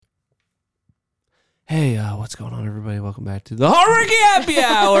Hey, what's going on, everybody? Welcome back to the Horror Happy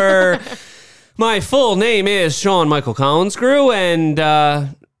Hour. My full name is Sean Michael Collinscrew, and oh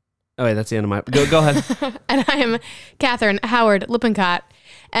wait, that's the end of my. Go ahead. And I am Catherine Howard Lippincott,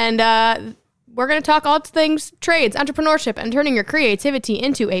 and we're going to talk all things trades, entrepreneurship, and turning your creativity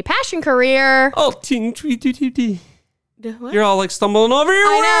into a passion career. Oh, ting, tweet, tweet, tweet, tweet. You're all like stumbling over your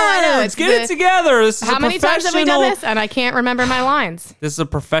words. I know. Get it together. This is how many times have we done this? And I can't remember my lines. This is a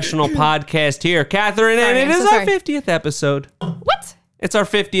professional podcast here, Catherine, and it is our 50th episode. What? It's our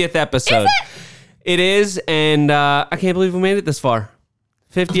 50th episode. Is it? It is, and I can't believe we made it this far.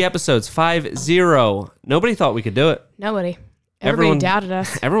 50 episodes, 5-0. Nobody thought we could do it. Nobody. Everyone doubted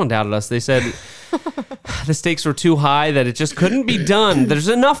us. Everyone doubted us. They said the stakes were too high, that it just couldn't be done. There's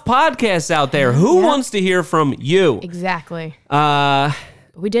enough podcasts out there. Who wants to hear from you? Exactly.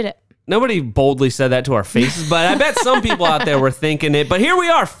 We did it. Nobody boldly said that to our faces, but I bet some people out there were thinking it. But here we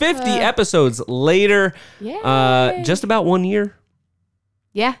are, 50 episodes later. Yeah. Just about 1 year.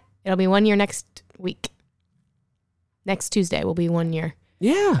 Yeah. It'll be 1 year next week. Next Tuesday will be 1 year.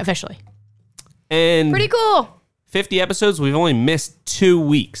 Yeah. Officially. And pretty cool. 50 episodes, we've only missed 2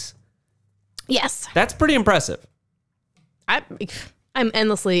 weeks. Yes. That's pretty impressive. I'm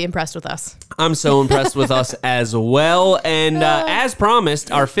endlessly impressed with us. I'm so impressed with us as well. And as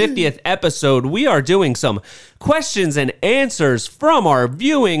promised, our 50th episode, we are doing some questions and answers from our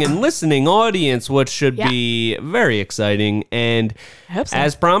viewing and listening audience, which should be very exciting. And I hope so.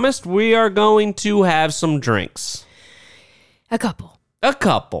 As promised, we are going to have some drinks. A couple. A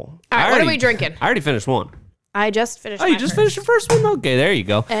couple. All right, what are we drinking? I already finished one. I just finished Oh, you just finished your first one? Okay, there you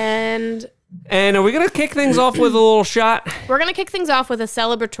go. And are we going to kick things off with a little shot? We're going to kick things off with a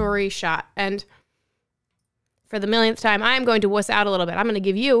celebratory shot. And for the millionth time, I'm going to wuss out a little bit. I'm going to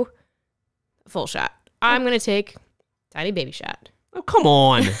give you a full shot. I'm going to take a tiny baby shot. Oh, come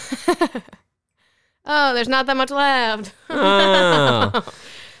on. Oh, there's not that much left. Oh.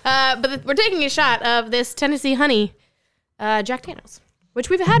 But we're taking a shot of this Tennessee Honey Jack Daniels, which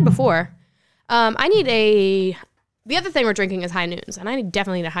we've had before. The other thing we're drinking is High Noons, and I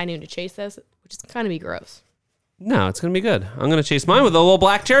definitely need a High Noon to chase this, which is kind of be gross. No, it's going to be good. I'm going to chase mine with a little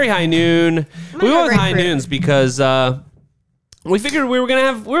black cherry High Noon. We went with High Noons because we figured we were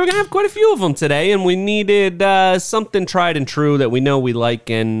going to have quite a few of them today, and we needed something tried and true that we know we like,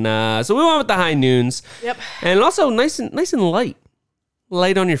 and so we went with the High Noons. Yep. And also nice and light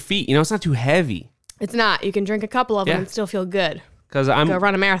on your feet. You know, it's not too heavy. It's not. You can drink a couple of them and still feel good. Because I'm go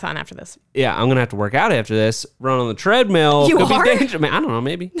run a marathon after this. Yeah, I'm gonna have to work out after this. Run on the treadmill. You Could are? be dangerous. I mean, I don't know.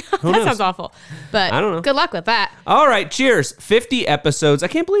 Maybe. Who That knows? sounds awful. But I don't know. Good luck with that. All right. Cheers. 50 episodes. I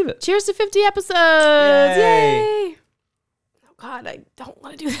can't believe it. Cheers to 50 episodes. Yay. Yay. Oh God, I don't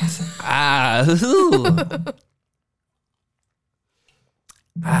want to do this.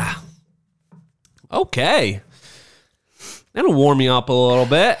 Okay. That'll warm you up a little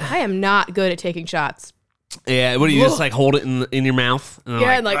bit. I am not good at taking shots. Yeah. What do you just like hold it in your mouth? And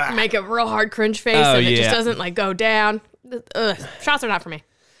Yeah, and like make a real hard cringe face, and it just doesn't like go down. Ugh. Shots are not for me.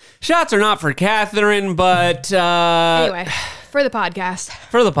 Shots are not for Catherine, but Anyway, for the podcast.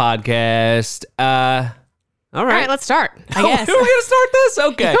 For the podcast. All right. Let's start. I guess. We're gonna start this.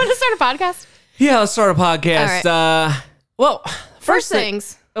 Okay. You want to start a podcast? Yeah, let's start a podcast. All Well, First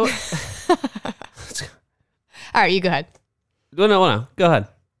things. Oh. All right, you go ahead. No. Go ahead.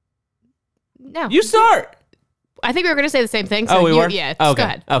 No. You start. I think we were going to say the same thing. So we were? Yeah, okay. go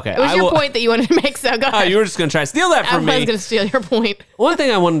ahead. Okay. It was your point that you wanted to make, so go ahead. Oh, you were just going to try to steal that from me. I was going to steal your point. One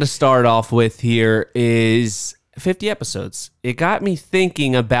thing I wanted to start off with here is 50 episodes. It got me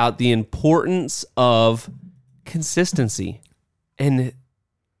thinking about the importance of consistency. And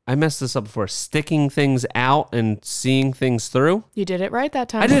I messed this up before. Sticking things out and seeing things through. You did it right that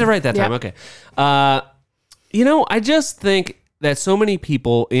time. I did it right that time. Okay. I just think that so many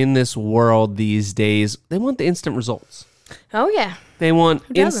people in this world these days, they want the instant results. Oh, yeah. They want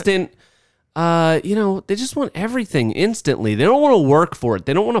instant, they just want everything instantly. They don't want to work for it.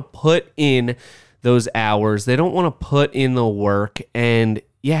 They don't want to put in those hours. They don't want to put in the work, and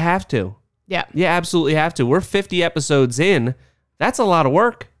you have to. Yeah. You absolutely have to. We're 50 episodes in. That's a lot of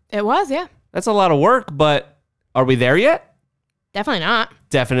work. It was, yeah. That's a lot of work, but are we there yet? Definitely not.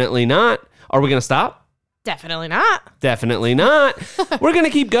 Definitely not. Are we going to stop? Definitely not. Definitely not. We're going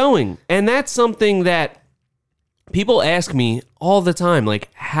to keep going. And that's something that people ask me all the time. Like,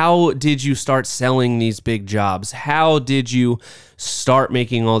 how did you start selling these big jobs? How did you start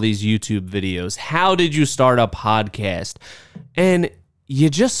making all these YouTube videos? How did you start a podcast? And you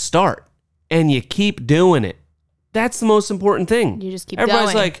just start and you keep doing it. That's the most important thing. You just keep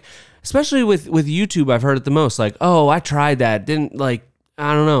Everybody's going. like, especially with YouTube, I've heard it the most. Like, oh, I tried that. I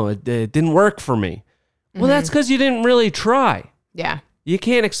don't know. It didn't work for me. Well, that's because you didn't really try. Yeah. You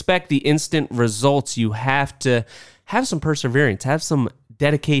can't expect the instant results. You have to have some perseverance, have some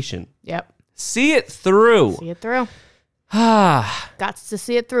dedication. Yep. See it through. See it through. Ah, Got to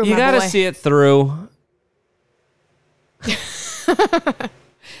see it through, you my got to boy. see it through.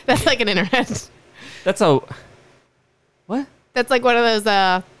 That's like an internet. That's a what? That's like one of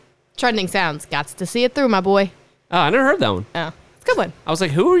those trending sounds. Got to see it through, my boy. Oh, I never heard that one. Oh, it's a good one. I was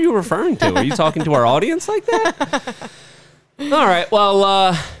like, who are you referring to? Are you talking to our audience like that? All right. Well,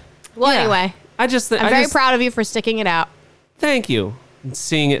 Well, yeah. anyway, I just I'm very proud of you for sticking it out Thank you. And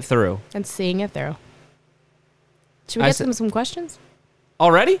seeing it through. and seeing it through. Should we I get said- some questions?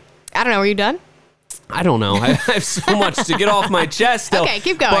 Already? I don't know. Were you done? I don't know. I have so much to get off my chest still. Okay,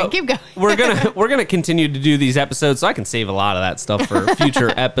 keep going. But Keep going. we're gonna continue to do these episodes, so I can save a lot of that stuff for future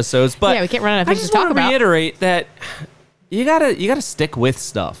episodes. But Yeah, we can't run out of I things just to talk want to about. reiterate that you gotta stick with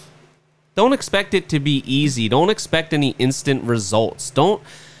stuff. Don't expect it to be easy. Don't expect any instant results. Don't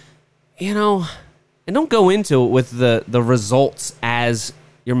and don't go into it with the results as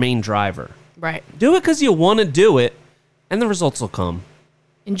your main driver. Right. Do it because you want to do it, and the results will come.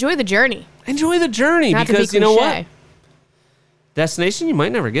 Enjoy the journey. Enjoy the journey Not because to be you know cliche. what? Destination, you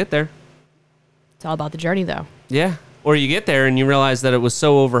might never get there. It's all about the journey, though. Yeah. Or you get there and you realize that it was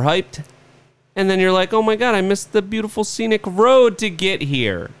so overhyped. And then you're like, oh my God, I missed the beautiful scenic road to get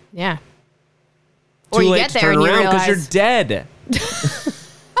here. Yeah. Too Or you late get to there turn and you around realize you're dead.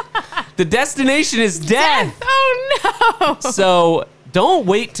 The destination is death. Oh no! So don't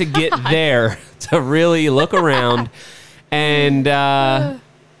wait to get there to really look around. And I'm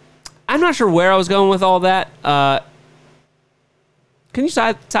not sure where I was going with all that. Can you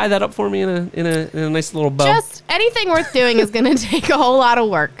tie that up for me in a nice little bow? Just anything worth doing is going to take a whole lot of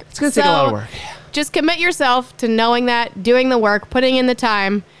work. It's going to take a lot of work. Just commit yourself to knowing that, doing the work, putting in the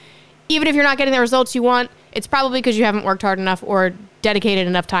time. Even if you're not getting the results you want, it's probably because you haven't worked hard enough or dedicated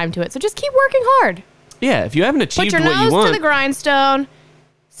enough time to it. So just keep working hard. Yeah, if you haven't achieved Put your what you nose want, to the grindstone.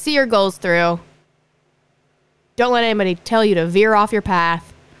 See your goals through. Don't let anybody tell you to veer off your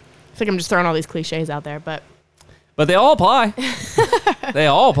path. I think I'm just throwing all these cliches out there, but they all apply. They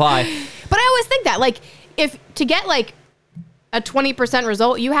all apply. But I always think that, like, if to get like a 20%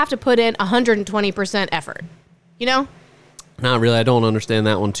 result, you have to put in 120% effort. You know? Not really. I don't understand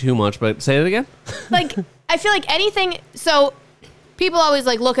that one too much, but say it again. Like, I feel like anything. So people always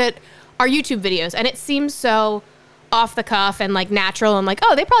like look at our YouTube videos, and it seems so off the cuff and like natural, and like,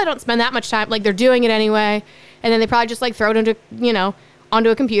 oh, they probably don't spend that much time. Like, they're doing it anyway, and then they probably just like throw it into onto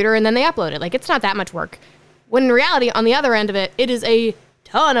a computer and then they upload it. Like, it's not that much work. When in reality, on the other end of it, it is a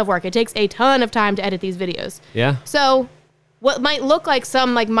ton of work. It takes a ton of time to edit these videos. Yeah. So what might look like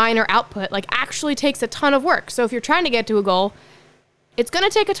some like minor output, like actually takes a ton of work. So if you're trying to get to a goal, it's going to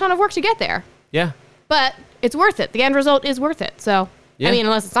take a ton of work to get there, Yeah. but it's worth it. The end result is worth it. So, Yeah. I mean,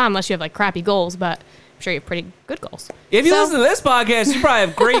 unless you have like crappy goals, but I'm sure you have pretty good goals. If you So- listen to this podcast, you probably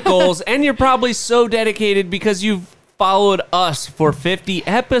have great goals, and you're probably so dedicated because you've followed us for 50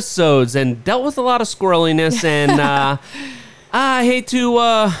 episodes and dealt with a lot of squirreliness. And I hate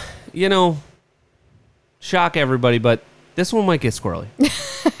to, shock everybody, but this one might get squirrely.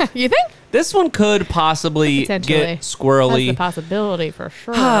 You think? This one could possibly Potentially. get squirrely. That's a possibility for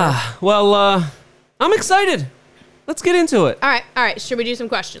sure. Well, I'm excited. Let's get into it. All right. Should we do some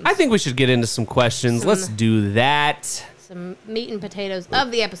questions? I think we should get into some questions. Let's do that. Some meat and potatoes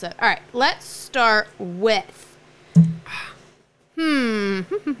of the episode. All right, let's start with.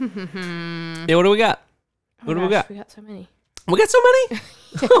 Yeah, what do we got? What do we got? We got so many. We got so many?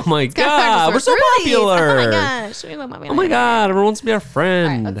 Oh my God, we're so popular. Oh my gosh. We love my Oh my God, everyone wants to be our All right,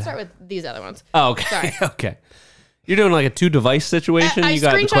 friend. let's start with these other ones. Oh, okay. Okay. You're doing like a 2-device situation? I You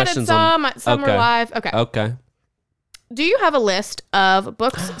got the screenshotted questions some. on. Some were Okay. live. Okay. Okay. Do you have a list of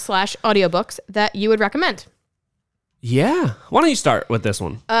books / audiobooks that you would recommend? Yeah. Why don't you start with this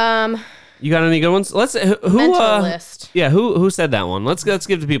one? You got any good ones? Let's who Mental list. Yeah, who said that one? Let's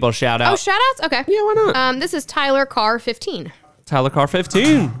give the people a shout out. Oh, shout outs? Okay. Yeah, why not? This is Tyler Carr 15. Tyler Carr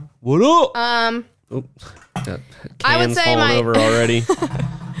 15. What up? Got I would cans say falling my- over already.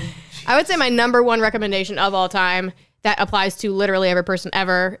 I would say my number one recommendation of all time that applies to literally every person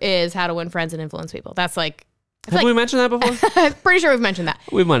ever is How to Win Friends and Influence People. That's like, Have we mentioned that before? I'm pretty sure we've mentioned that.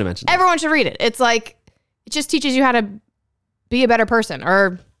 We might have mentioned that. Everyone should read it. It's like, it just teaches you how to be a better person,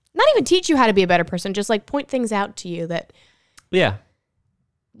 or not even teach you how to be a better person, just like point things out to you that Yeah.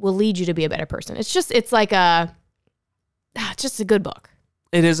 will lead you to be a better person. It's just a good book.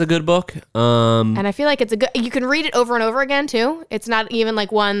 It is a good book. And I feel like you can read it over and over again too. It's not even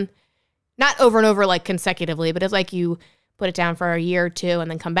like one, not over and over like consecutively, but it's like you put it down for a year or two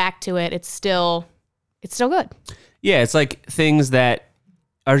and then come back to it. It's still it's still good. Yeah, it's like things that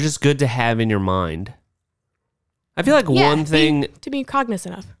are just good to have in your mind. I feel like one thing to be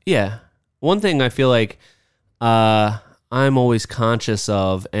cognizant of. Yeah. One thing I feel like I'm always conscious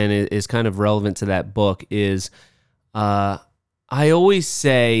of, and it is kind of relevant to that book, is I always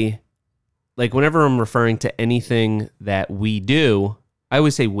say, like, whenever I'm referring to anything that we do, I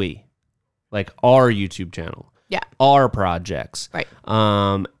always say we. Like, our YouTube channel. Yeah. Our projects. Right.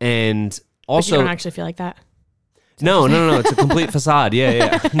 And also... But you don't actually feel like that? No. It's a complete facade.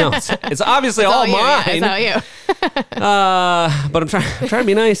 Yeah. No, it's obviously all mine. Yeah, it's all you. But I'm trying to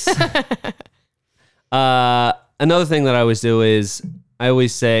be nice. Another thing that I always do is I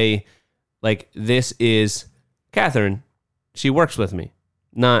always say, like, this is Catherine. She works with me.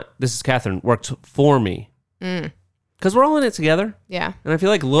 Not, this is Catherine, works for me. Because we're all in it together. Yeah. And I feel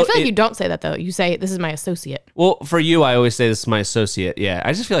like... you don't say that, though. You say, this is my associate. Well, for you, I always say this is my associate. Yeah.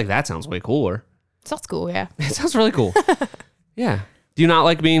 I just feel like that sounds way cooler. Sounds cool, yeah. It sounds really cool. Yeah. Do you not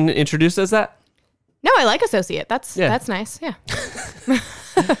like being introduced as that? No, I like associate. That's nice. Yeah.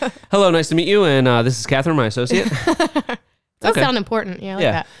 Hello, nice to meet you. And this is Catherine, my associate. Does sound important. Yeah, I like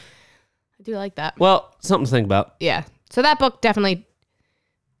that. I do like that. Well, something to think about. Yeah. So that book definitely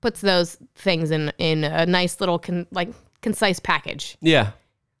puts those things in a nice little concise package. Yeah.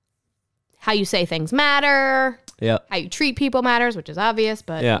 How you say things matter. Yeah. How you treat people matters, which is obvious,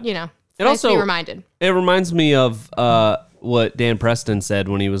 but you know, it nice also to be reminded. It reminds me of what Dan Preston said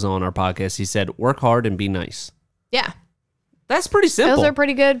when he was on our podcast. He said, "Work hard and be nice." Yeah. That's pretty simple. Those are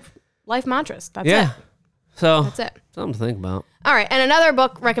pretty good life mantras. That's it. So that's it. Something to think about. All right. And another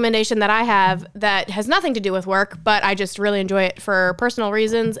book recommendation that I have that has nothing to do with work, but I just really enjoy it for personal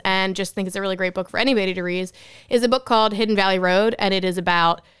reasons and just think it's a really great book for anybody to read, is a book called Hidden Valley Road. And it is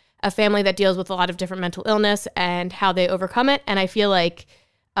about a family that deals with a lot of different mental illness and how they overcome it. And I feel like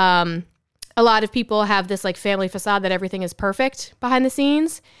a lot of people have this like family facade that everything is perfect behind the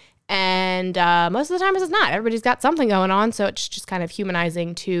scenes. And most of the time it's not. Everybody's got something going on. So it's just kind of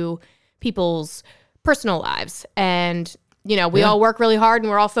humanizing to people's personal lives. And, you know, we all work really hard and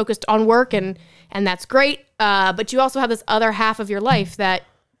we're all focused on work and that's great. But you also have this other half of your life that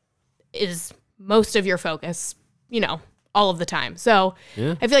is most of your focus, you know, all of the time. So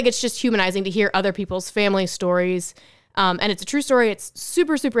I feel like it's just humanizing to hear other people's family stories. And it's a true story. It's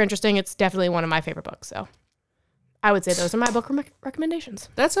super, super interesting. It's definitely one of my favorite books. So I would say those are my book recommendations.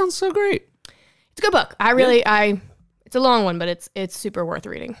 That sounds so great. It's a good book. It's a long one, but it's super worth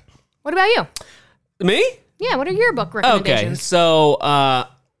reading. What about you? Me? Yeah. What are your book recommendations? Okay. So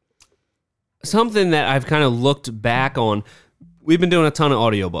something that I've kind of looked back on, we've been doing a ton of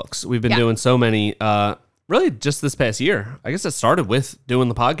audiobooks. We've been doing so many, really just this past year. I guess it started with doing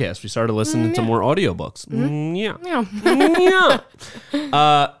the podcast. We started listening to more audiobooks.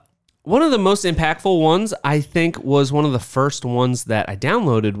 One of the most impactful ones, I think, was one of the first ones that I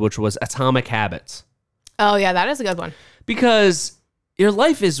downloaded, which was Atomic Habits. Oh, yeah, that is a good one. Because your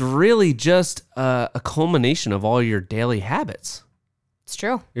life is really just a culmination of all your daily habits. It's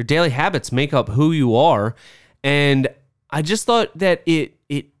true. Your daily habits make up who you are. And I just thought that it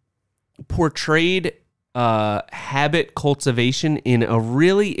portrayed habit cultivation in a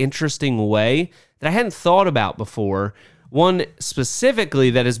really interesting way that I hadn't thought about before. One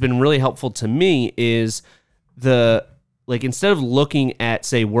specifically that has been really helpful to me is instead of looking at,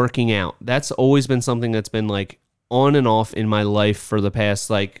 say, working out, that's always been something that's been like on and off in my life for the past,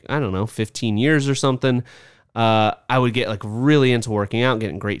 15 years or something. I would get like really into working out, get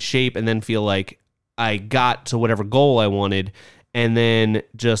in great shape, and then feel like I got to whatever goal I wanted, and then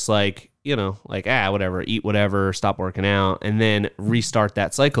just whatever, eat whatever, stop working out, and then restart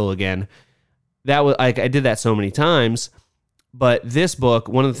that cycle again. That was like I did that so many times. But this book,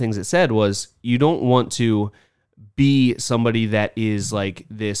 one of the things it said was you don't want to be somebody that is like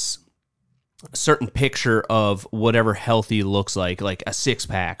this certain picture of whatever healthy looks like a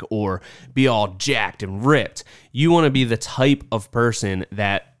six-pack, or be all jacked and ripped. You want to be the type of person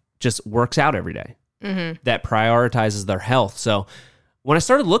that just works out every day, that prioritizes their health. So when I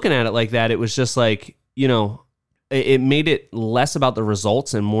started looking at it like that, it was just like, it made it less about the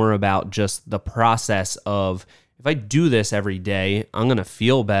results and more about just the process of, if I do this every day, I'm going to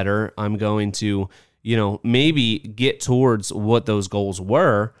feel better. I'm going to, maybe get towards what those goals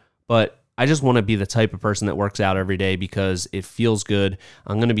were, but I just want to be the type of person that works out every day because it feels good.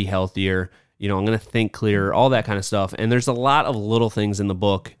 I'm going to be healthier. I'm going to think clearer, all that kind of stuff. And there's a lot of little things in the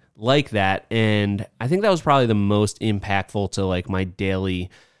book like that. And I think that was probably the most impactful to like my daily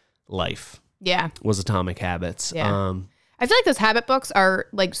life. Yeah. Was Atomic Habits. Yeah. I feel like those habit books are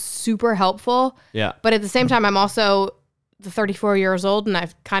like super helpful. Yeah. But at the same time, I'm also the 34 years old, and I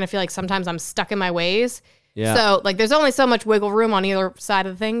kind of feel like sometimes I'm stuck in my ways. Yeah. So like there's only so much wiggle room on either side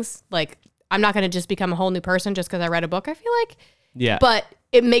of things. Like I'm not going to just become a whole new person just because I read a book, I feel like. Yeah. But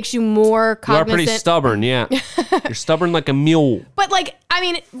it makes you more cognizant. You are pretty stubborn, yeah. You're stubborn like a mule. But like, I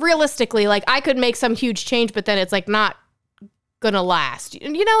mean, realistically, like I could make some huge change, but then it's like not gonna last.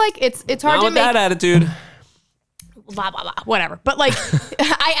 You know, like it's hard Not to with make that attitude. blah blah blah, whatever. But like,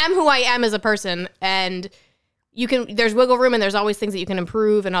 I am who I am as a person, and there's wiggle room, and there's always things that you can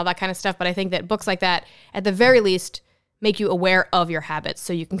improve and all that kind of stuff. But I think that books like that, at the very least, make you aware of your habits,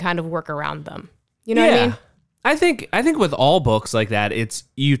 so you can kind of work around them. You know what I mean? I think with all books like that, it's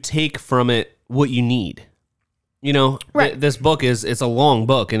you take from it what you need. You know, right. This book it's a long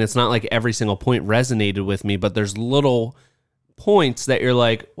book, and it's not like every single point resonated with me, but there's little points that you're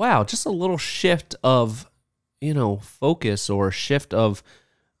like, wow, just a little shift of, you know, focus or shift of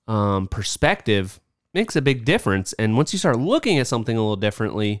perspective makes a big difference. And once you start looking at something a little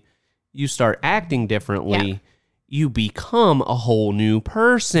differently, you start acting differently. Yeah. You become a whole new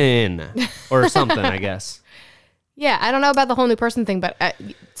person or something, I guess. Yeah, I don't know about the whole new person thing, but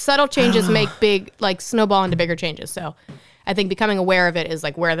subtle changes make big, like snowball into bigger changes. So I think becoming aware of it is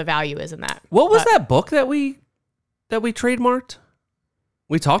like where the value is in that. What was that book that we trademarked?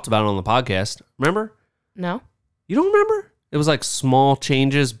 We talked about it on the podcast. Remember? No. You don't remember? It was like Small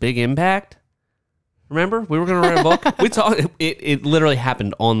Changes, Big Impact. Remember? We were going to write a book. We talked. It literally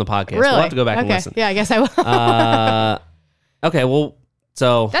happened on the podcast. Really? We'll have to go back and listen. Yeah, I guess I will. Okay, well,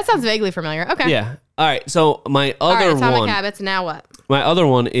 so... That sounds vaguely familiar. Okay. Yeah. All right, so my other Atomic Habits, now what? My other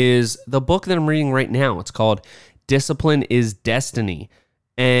one is the book that I'm reading right now. It's called Discipline is Destiny.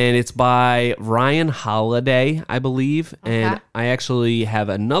 And it's by Ryan Holiday, I believe. Okay. And I actually have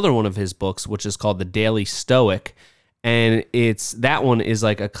another one of his books, which is called The Daily Stoic. And that one is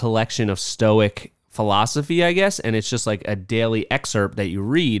like a collection of Stoic philosophy, I guess. And it's just like a daily excerpt that you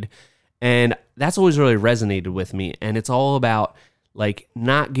read. And that's always really resonated with me. And it's all about like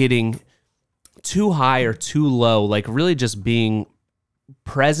not getting too high or too low, like really just being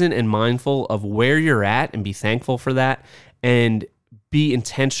present and mindful of where you're at and be thankful for that. And be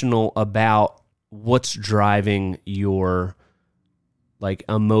intentional about what's driving your like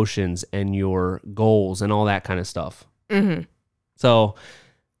emotions and your goals and all that kind of stuff. Mm-hmm. So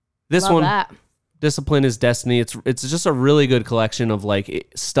this Love one, that. Discipline is Destiny. It's just a really good collection of like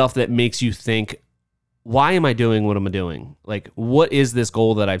stuff that makes you think, why am I doing what I'm doing? Like, what is this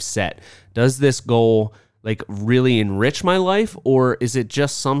goal that I've set? Does this goal like really enrich my life, or is it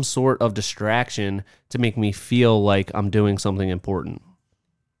just some sort of distraction to make me feel like I'm doing something important?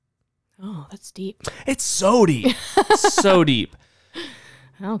 Oh, that's deep. It's so deep. So deep.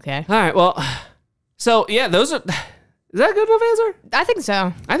 Okay. All right. Well, so yeah, those are... Is that a good enough answer? I think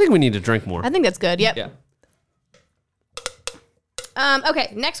so. I think we need to drink more. I think that's good. Yep. Yeah.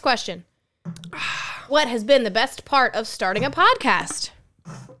 Okay, next question. What has been the best part of starting a podcast?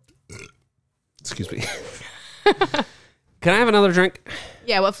 Excuse me. Can I have another drink?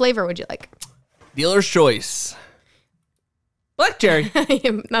 Yeah, what flavor would you like? Dealer's choice. Black cherry.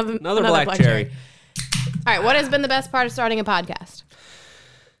 another black cherry. All right, what has been the best part of starting a podcast?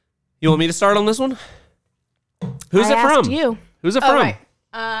 You want me to start on this one? Who's I it from? asked you. Who's it from? Right.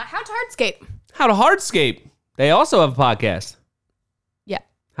 How to Hardscape. How to Hardscape. They also have a podcast. Yeah.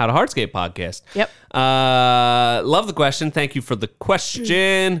 How to Hardscape podcast. Yep. Love the question. Thank you for the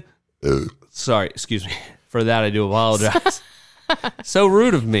question. Sorry, excuse me. For that, I do apologize. So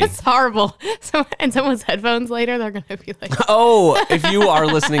rude of me. It's horrible. And someone's headphones later, they're going to be like... Oh, if you are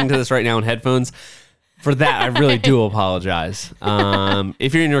listening to this right now in headphones, for that, I really do apologize.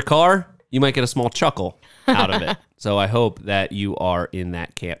 If you're in your car, you might get a small chuckle out of it. So I hope that you are in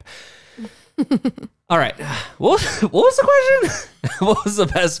that camp. All right. What was the question? What was the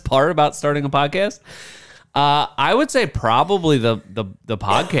best part about starting a podcast? I would say probably the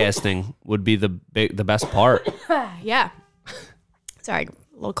podcasting would be the best part. Yeah. Sorry,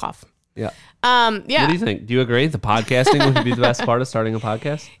 a little cough. Yeah. Yeah. What do you think? Do you agree? The podcasting would be the best part of starting a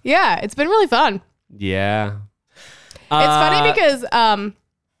podcast? Yeah, it's been really fun. Yeah. It's funny because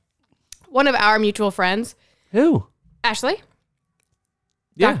one of our mutual friends, who? Ashley.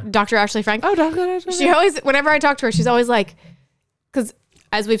 Yeah. Dr. Ashley Frank. Oh, Dr. Ashley. She always, whenever I talk to her, she's always like, because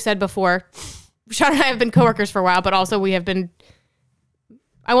as we've said before, Sean and I have been coworkers for a while, but also we have been,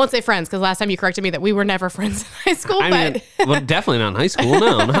 I won't say friends, because last time you corrected me that we were never friends in high school. Well, definitely not in high school.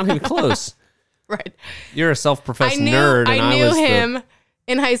 No, not even close. Right. You're a self-professed nerd. And I knew him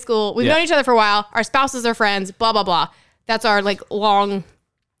in high school. We've known each other for a while. Our spouses are friends, blah, blah, blah. That's our like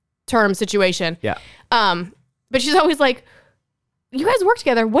long-term situation. Yeah. But she's always like, you guys work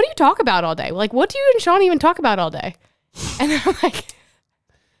together. What do you talk about all day? Like, what do you and Sean even talk about all day? And I'm like,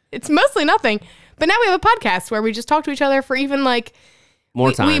 it's mostly nothing. But now we have a podcast where we just talk to each other for even like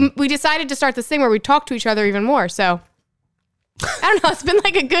more time. We decided to start this thing where we talk to each other even more. So I don't know. It's been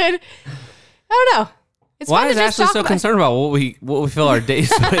like a good, I don't know. It's Why fun is to just Ashley talk so about- concerned about what we fill our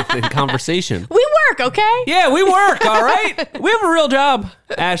days with in conversation? We work, okay? Yeah, we work, all right? We have a real job,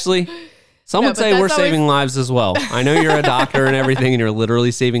 Ashley. Some No, would but say that's we're saving lives as well. I know you're a doctor and everything, and you're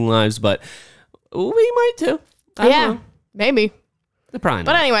literally saving lives, but we might too. I don't know. Maybe. Probably not.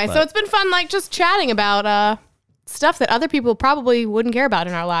 But anyway, so it's been fun, like just chatting about stuff that other people probably wouldn't care about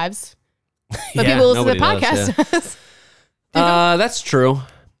in our lives. But Yeah, people listen to the nobody does, podcast. that's true.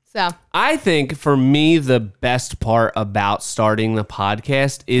 So I think for me, the best part about starting the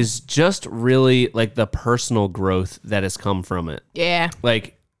podcast is just really like the personal growth that has come from it. yeah.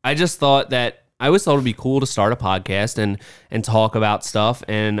 Like, I just thought that I always thought it'd be cool to start a podcast and talk about stuff.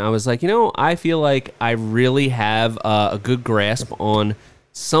 And I was like, I feel like I really have a good grasp on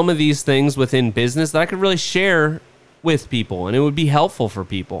some of these things within business that I could really share with people, and it would be helpful for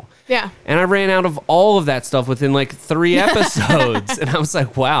people. Yeah. And I ran out of all of that stuff within like 3 episodes. And I was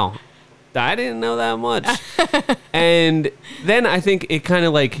like, wow, I didn't know that much. And then I think it kind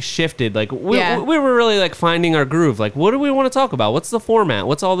of like shifted. Like we were really like finding our groove. Like, what do we want to talk about? What's the format?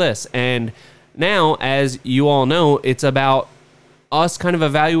 What's all this? And now, as you all know, it's about us kind of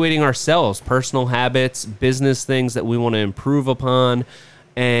evaluating ourselves, personal habits, business things that we want to improve upon,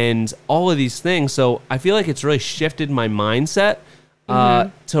 and all of these things. So I feel like it's really shifted my mindset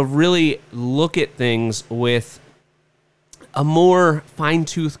to really look at things with a more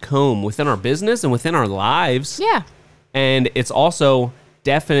fine-tooth comb within our business and within our lives. Yeah. And it's also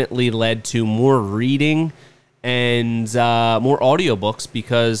definitely led to more reading and more audiobooks,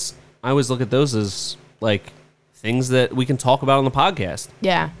 because I always look at those as like things that we can talk about on the podcast.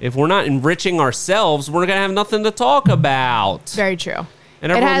 Yeah. If we're not enriching ourselves, we're going to have nothing to talk about. Very true.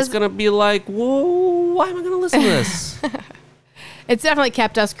 And everyone's going to be like, whoa, why am I going to listen to this? It's definitely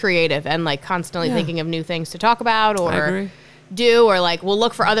kept us creative and like constantly thinking of new things to talk about I or agree. do, or like we'll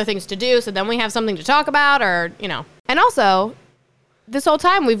look for other things to do. So then we have something to talk about, or, and also this whole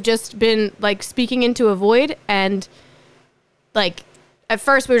time we've just been like speaking into a void, and like at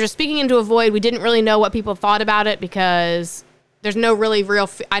first we were just speaking into a void. We didn't really know what people thought about it because there's no really real,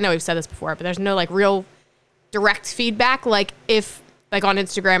 I know we've said this before, but there's no like real direct feedback. Like if like on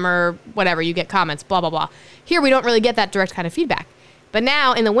Instagram or whatever, you get comments, blah, blah, blah. Here, we don't really get that direct kind of feedback. But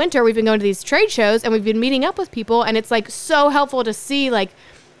now in the winter, we've been going to these trade shows and we've been meeting up with people, and it's like so helpful to see like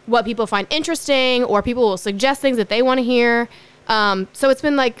what people find interesting, or people will suggest things that they want to hear. So it's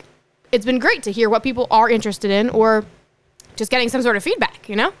been great to hear what people are interested in, or just getting some sort of feedback,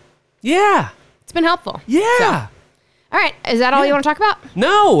 Yeah. It's been helpful. Yeah. So, all right. Is that all you want to talk about?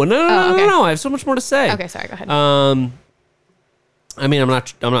 No. okay. I have so much more to say. Okay, sorry, go ahead. I mean, I'm not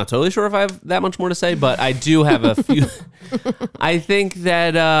totally sure if I have that much more to say, but I do have a few. I think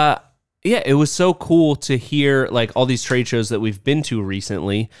that, it was so cool to hear like all these trade shows that we've been to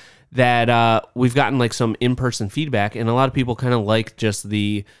recently, that we've gotten like some in-person feedback, and a lot of people kind of like just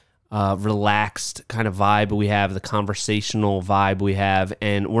the relaxed kind of vibe we have, the conversational vibe we have.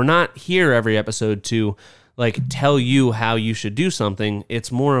 And we're not here every episode to like tell you how you should do something.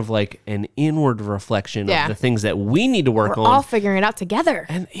 It's more of like an inward reflection of the things that we need to work We're on. all figuring it out together.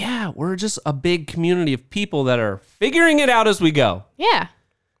 And we're just a big community of people that are figuring it out as we go. Yeah.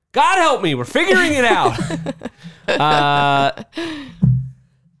 God help me, we're figuring it out.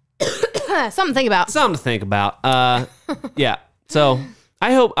 Something to think about. Something to think about. So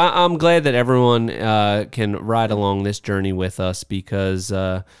I hope, I'm glad that everyone can ride along this journey with us, because,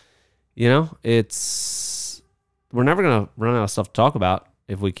 we're never going to run out of stuff to talk about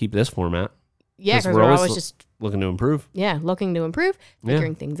if we keep this format. Yeah, because we're always just looking to improve. looking to improve,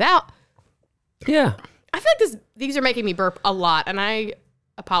 figuring things out. Yeah. I feel like these are making me burp a lot, and I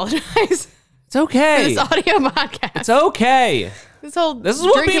apologize It's okay. for this audio podcast. It's okay. This is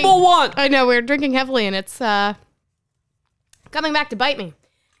what people want. I know, we're drinking heavily, and it's coming back to bite me.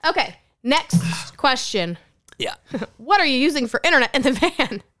 Okay, next question. Yeah. What are you using for internet in the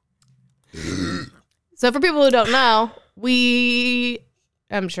van? So for people who don't know,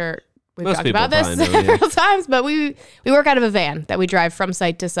 I'm sure we've Most talked people about this probably know, several times, but we work out of a van that we drive from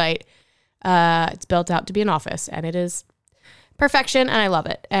site to site. It's built out to be an office, and it is perfection, and I love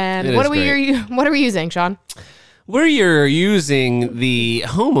it. And what are we using, Sean? We're using the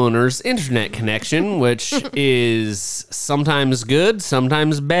homeowner's internet connection, which is sometimes good,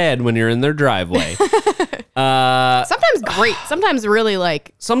 sometimes bad when you're in their driveway. Sometimes great. Sometimes really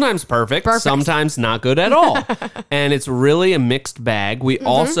like Sometimes perfect, Perfect. sometimes not good at all. And it's really a mixed bag. We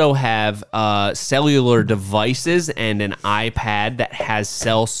also have cellular devices and an iPad that has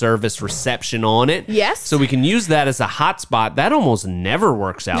cell service reception on it. Yes. So we can use that as a hotspot. That almost never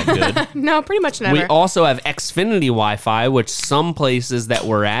works out good. no, pretty much never. We also have Xfinity Wi-Fi, which some places that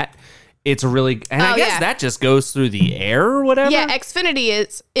we're at, it's really, and I guess that just goes through the air or whatever. Yeah,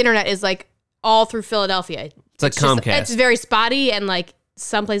 Xfinity internet is like all through Philadelphia. It's like Comcast. It's very spotty, and like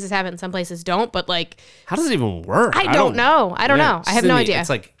some places have it and some places don't. But like, how does it even work? I don't know. I don't know. I have no idea. It's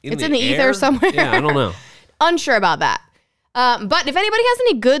like it's in the ether somewhere. Yeah, I don't know. Unsure about that. But if anybody has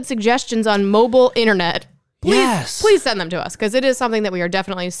any good suggestions on mobile internet, please send them to us, because it is something that we are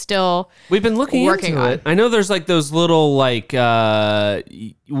definitely still we've been looking working into on. it. I know there's like those little like we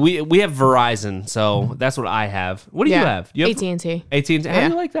have Verizon, so that's what I have. What do you have? You have AT&T. AT&T. How do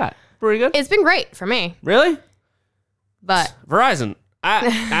you like that? Pretty good. It's been great for me. Really? But Verizon.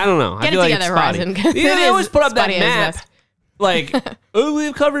 I don't know. I feel like it's spotty. Verizon. They always put up that map. Like, oh, we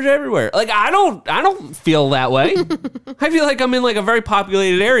have coverage everywhere. Like, I don't feel that way. I feel like I'm in like a very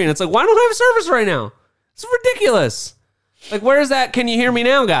populated area, and it's like, why don't I have service right now? It's ridiculous. Like, where's that "can you hear me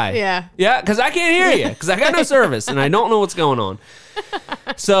now" guy? Yeah. Yeah, because I can't hear you, because I got no service, and I don't know what's going on.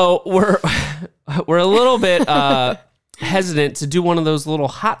 So we're a little bit hesitant to do one of those little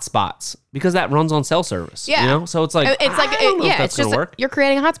hotspots, because that runs on cell service. Yeah. You know? So it's like, it's just work. you're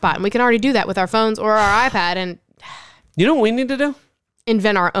creating a hotspot, and we can already do that with our phones or our iPad, and You know what we need to do?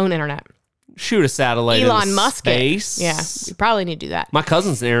 invent our own internet. Shoot a satellite Elon into Musk space. Yeah, we probably need to do that. My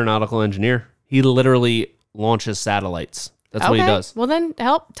cousin's an aeronautical engineer. He literally launches satellites. That's what he does. Well, then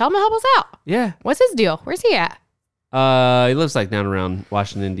tell him to help us out. Yeah. What's his deal? Where's he at? He lives like down around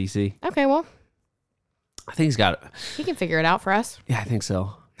Washington, D.C. Okay, well, I think he's got it. he can figure it out for us. Yeah, I think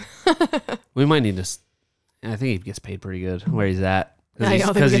so. We might need to. I think he gets paid pretty good where he's at. I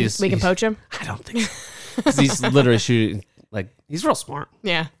don't think we can poach him. I don't think so. Because he's literally shooting. Like, he's real smart.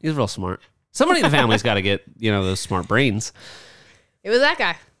 Yeah. He's real smart. Somebody in the family's got to get, those smart brains. It was that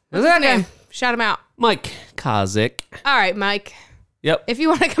guy. What's that Name? guy? Shout him out. Mike Kozik. All right, Mike. Yep. If you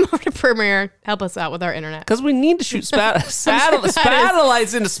want to come over to Premiere, help us out with our internet. Because we need to shoot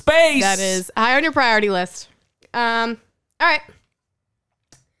satellites into space. That is high on your priority list. All right.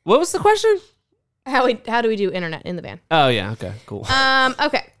 What was the question? How do we do internet in the van? Oh, yeah. Okay, cool.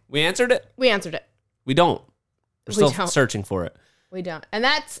 Okay. We answered it? We answered it. We don't. We're We still don't. searching for it. We don't. And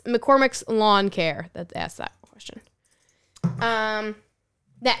that's McCormick's Lawn Care that asked that question.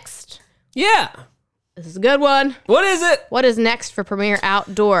 Next. Yeah. This is a good one. What is it? What is next for Premiere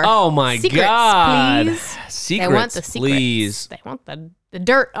Outdoor? Oh, my Secrets, God. Please. Secrets, They want the secrets. please. They want the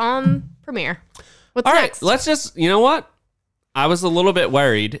dirt on Premiere. What's All right, next? let's just, you know what? I was a little bit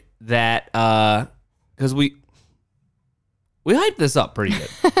worried that, because we hyped this up pretty good.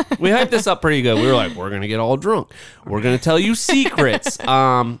 We were like, we're going to get all drunk. We're going to tell you secrets.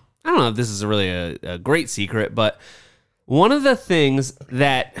 I don't know if this is really a great secret, but one of the things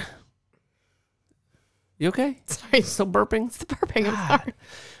that... You okay? Sorry. Still burping? It's the burping. I'm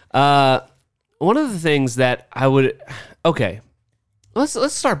sorry. One of the things that I would... Okay. Let's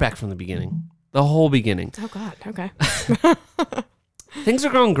start back from the beginning. The whole beginning. Oh, God. Okay. Things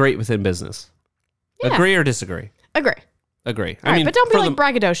are going great within business. Yeah. Agree or disagree? Agree. Agree. All right, but don't be like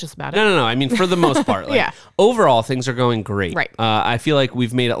braggadocious about it. No. I mean, for the most part. Like, Yeah. Overall, things are going great. Right. I feel like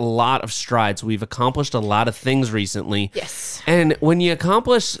we've made a lot of strides. We've accomplished a lot of things recently. Yes. And when you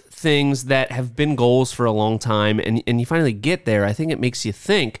accomplish things that have been goals for a long time and you finally get there, I think it makes you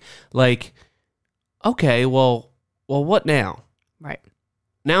think like, okay, well, what now? Right.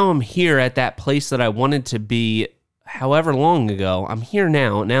 Now I'm here at that place that I wanted to be however long ago. I'm here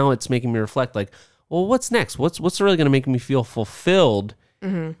now. Now it's making me reflect like, well, what's next? What's really going to make me feel fulfilled?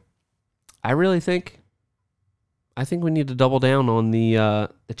 Mm-hmm. I think we need to double down on the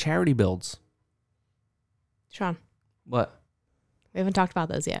charity builds. Sean, What? we haven't talked about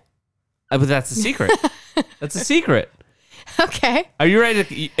those yet. But that's a secret. That's a secret. Okay. Are you ready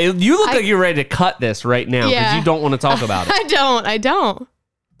to? You look like you're ready to cut this right now because Yeah. you don't want to talk about it. I don't.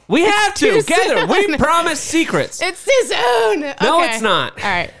 We have to, too Catherine. We soon. promised secrets. It's too soon. No, Okay. it's not. All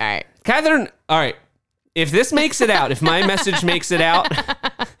right. Catherine, all right. If this makes it out, if my message makes it out,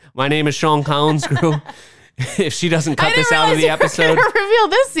 my name is Sean Collinsgrew. If she doesn't cut this out of the episode, reveal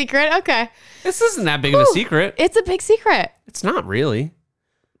this secret. Okay. this isn't that big of a secret. It's a big secret. It's not really.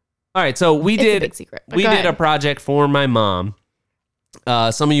 All right, so we It's a did big secret, but we go did ahead. a project for my mom.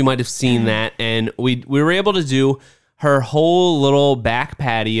 Some of you might have seen that, and we were able to do her whole little back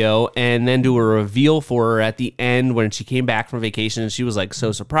patio and then do a reveal for her at the end when she came back from vacation. And she was like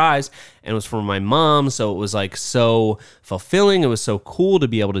so surprised, and it was for my mom. So it was like so fulfilling. It was so cool to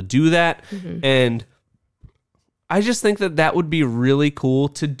be able to do that. And I just think that that would be really cool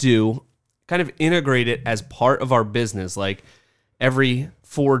to do, kind of integrate it as part of our business. Like every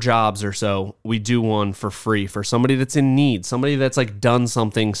 4 jobs or so, we do one for free for somebody that's in need, somebody that's like done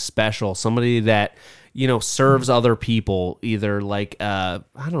something special, somebody that, you know, serves other people, either like, I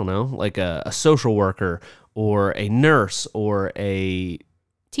don't know, like a social worker or a nurse or a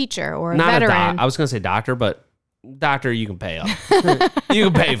teacher or a not veteran. I was going to say doctor, but doctor, you can pay up. You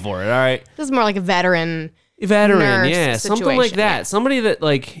can pay for it. All right. This is more like a veteran, Veteran. nurse Yeah. Something like situation, that. yeah. Somebody that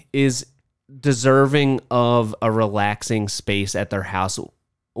like is deserving of a relaxing space at their house.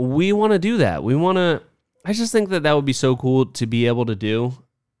 We want to do that. I just think that that would be so cool to be able to do.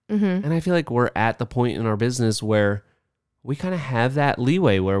 And I feel like we're at the point in our business where we kind of have that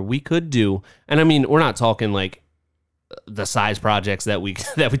leeway where we could do, and I mean, we're not talking like the size projects that we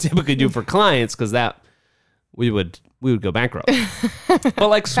typically do for clients, because that we would go bankrupt. But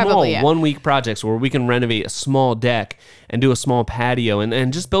like small Probably, yeah. 1-week projects where we can renovate a small deck and do a small patio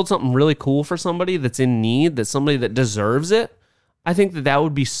and just build something really cool for somebody that's in need, that's somebody that deserves it. I think that that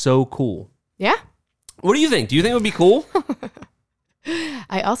would be so cool. Yeah. What do you think? Do you think it would be cool?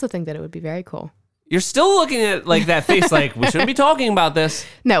 I also think that it would be very cool. You're still looking at like that face like we shouldn't be talking about this.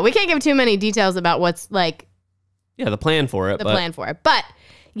 No, we can't give too many details about what's like Yeah, the plan for it. the but plan for it. But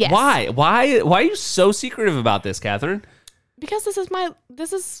yes. Why? Why are you so secretive about this, Catherine? Because this is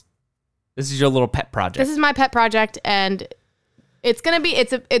This is your little pet project. my pet project, and it's gonna be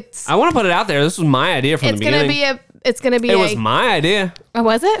I want to put it out there. This was my idea from the beginning. It's gonna be It was my idea. Oh,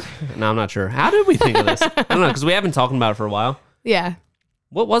 was it? No, I'm not sure. How did we think of this? I don't know, because we haven't been talking about it for a while. Yeah.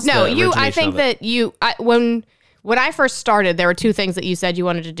 What was No, the you. I origination think of it? that when I first started, there were 2 things that you said you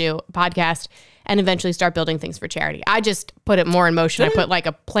wanted to do: a podcast and eventually start building things for charity. I just put it more in motion. I put like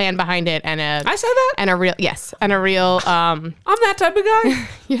a plan behind it and I said that? and a real. I'm that type of guy?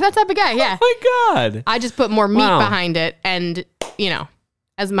 You're that type of guy. Yeah. Oh my God. I just put more meat Wow. behind it, and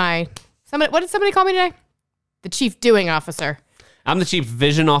as my what did somebody call me today? The chief doing officer. I'm the chief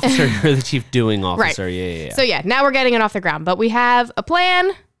vision officer. You're the chief doing officer. Right. Yeah. So yeah, now we're getting it off the ground, but we have a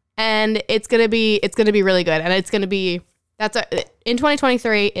plan, and it's gonna be really good, and it's gonna be in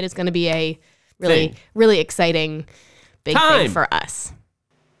 2023. It is gonna be a really exciting big thing for us.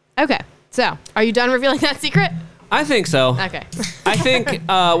 Okay, so are you done revealing that secret? I think so. Okay, I think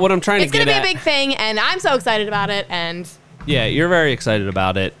what I'm trying it's to get gonna be at. a big thing, and I'm so excited about it. And Yeah, you're very excited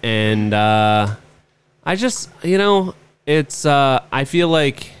about it. And I just, it's, I feel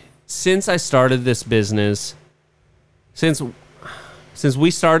like since I started this business, since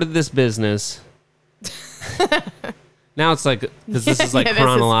we started this business, now it's like, because this is like Yeah, this is-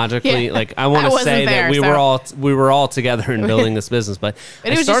 chronologically, yeah. like I want I to wasn't say there, that we were all together in building this business, but It I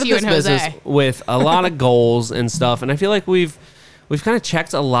was just started you this and business Jose. with a lot of goals and stuff, and I feel like we've kind of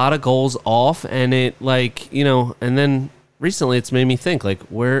checked a lot of goals off, and it like, and then recently it's made me think like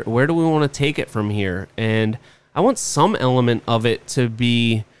where do we want to take it from here? And I want some element of it to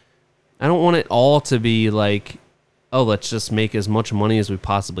be, I don't want it all to be like, oh, let's just make as much money as we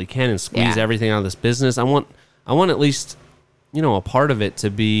possibly can and squeeze Yeah. everything out of this business. I want at least, a part of it to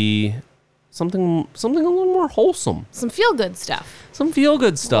be something a little more wholesome. some feel good stuff. Some feel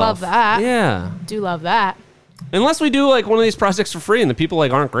good stuff. Love that. Yeah. Do love that. Unless we do like one of these projects for free and the people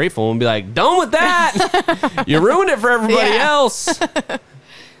like aren't grateful and be like, done with that. You ruined it for everybody Yeah. else.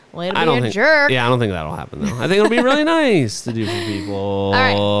 Way to I be don't a think. jerk. Yeah, I don't think that'll happen though. I think it'll be really nice to do for people. All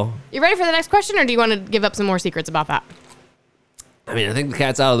right. You ready for the next question, or do you want to give up some more secrets about that? I mean, I think the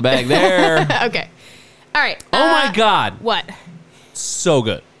cat's out of the bag there. Okay. All right. Oh my God. What? So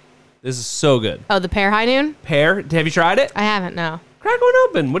good. This is so good. Oh, the pear high noon? Pear, have you tried it? I haven't, no. Crack one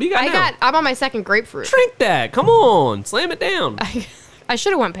open. What do you got now? I'm on my second grapefruit. Drink that. Come on. Slam it down. I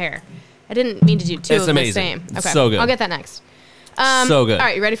should have went pear. I didn't mean to do 2 It's of amazing. the same. It's Okay. so good. I'll get that next. So good. All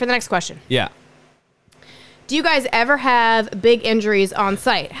right, you ready for the next question? Yeah. Do you guys ever have big injuries on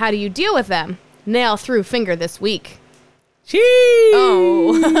site? How do you deal with them? Nail through finger this week. Cheese.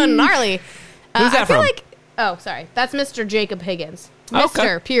 Oh, gnarly. Who's that I feel from? like, oh, sorry. That's Mr. Jacob Higgins. Okay.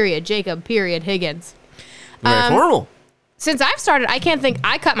 Mr. Period Jacob period Higgins. Very formal. Since I've started, I can't think.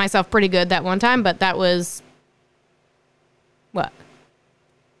 I cut myself pretty good that one time, but that was what?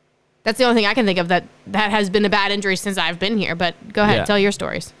 That's the only thing I can think of that has been a bad injury since I've been here. But go ahead, Yeah. tell your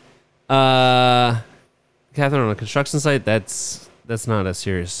stories. Catherine, on a construction site, that's not a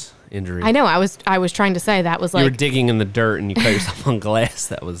serious injury. I know. I was trying to say that was You were like digging in the dirt and you cut yourself on glass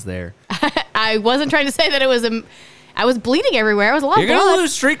that was there. I wasn't trying to say that it was a. I was bleeding everywhere. It was a lot You're of blood. going to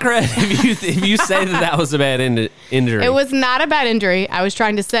lose street cred if you say that was a bad injury. It was not a bad injury. I was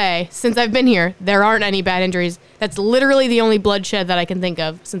trying to say, since I've been here, there aren't any bad injuries. That's literally the only bloodshed that I can think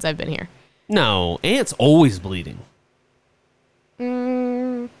of since I've been here. No, Ant's always bleeding.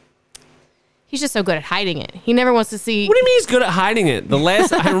 He's just so good at hiding it. He never wants to see. What do you mean he's good at hiding it? The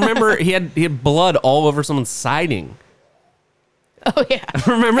last I remember, he had blood all over someone's siding. Oh yeah,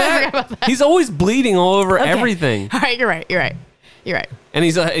 Remember I that? forgot about that. He's always bleeding all over Okay. everything, All right, you're right. and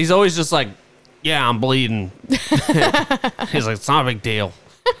he's always just like, "Yeah, I'm bleeding." He's like, "It's not a big deal.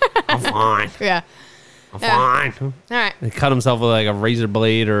 I'm fine. Yeah. I'm Yeah. fine." All right. He cut himself with like a razor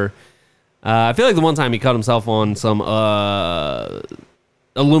blade, or I feel like the one time he cut himself on some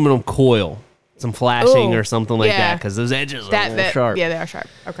aluminum coil, some flashing Ooh, or something like yeah. that, because those edges are a little sharp. Yeah, they are sharp.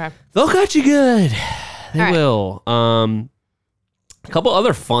 Okay. They'll cut you good. They All right. will. A couple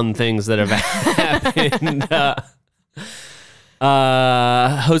other fun things that have happened.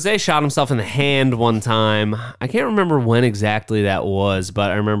 Jose shot himself in the hand one time. I can't remember when exactly that was, but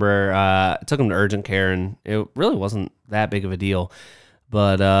I remember I took him to urgent care, and it really wasn't that big of a deal.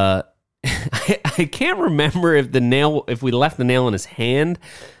 But I can't remember if we left the nail in his hand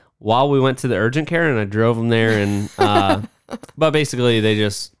while we went to the urgent care, and I drove him there, and but basically they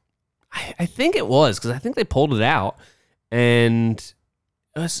just, I think it was, because I think they pulled it out, and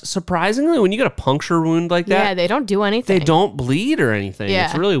surprisingly, when you get a puncture wound like Yeah, that, they don't do anything. they don't bleed or anything. Yeah.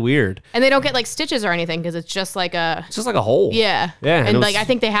 It's really weird. And they don't get like stitches or anything because it's just like a. It's just like a hole. Yeah. Yeah, and And it like was- I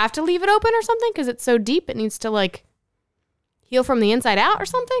think they have to leave it open or something because it's so deep. It needs to like heal from the inside out or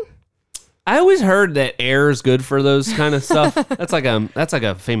something. I always heard that air is good for those kind of stuff. That's like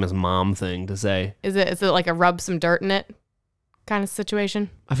a famous mom thing to say. Is it like a rub some dirt in it kind of situation?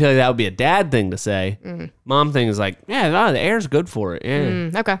 I feel like that would be a dad thing to say. Mom thing is like, yeah, no, the air's good for it.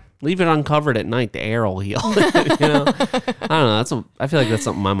 Yeah. Okay. Leave it uncovered at night. The air will heal. You know, I don't know. I feel like that's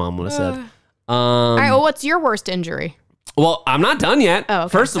something my mom would have said. All right. Well, what's your worst injury? Well, I'm not done yet. Oh,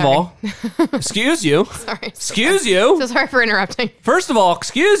 okay, First of sorry. all, excuse you. Sorry. Excuse you. So sorry for interrupting. First of all,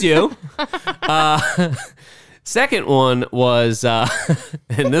 excuse you. Second one was, and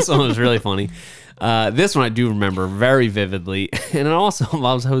this one was really funny. This one I do remember very vividly, and it also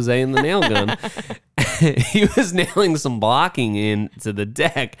involves Jose and the nail gun. He was nailing some blocking into the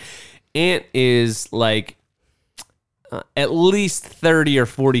deck. Ant is like at least 30 or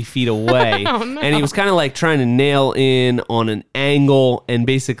 40 feet away, Oh, no. and he was kind of like trying to nail in on an angle, and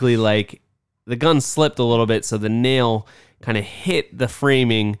basically like the gun slipped a little bit, so the nail kind of hit the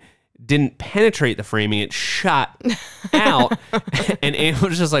framing, didn't penetrate the framing, it shot out, and Ant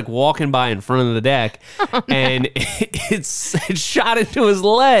was just like walking by in front of the deck, and it shot into his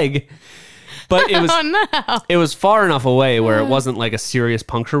leg. But it was Oh no. it was far enough away where it wasn't like a serious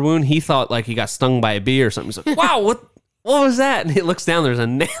puncture wound. He thought like he got stung by a bee or something. He's like, wow, what was that? And he looks down, there's a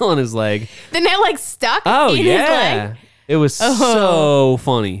nail in his leg. The nail like stuck Oh, in his yeah. leg. It was so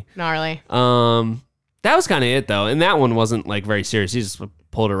funny. Gnarly. That was kind of it though. And that one wasn't like very serious. He just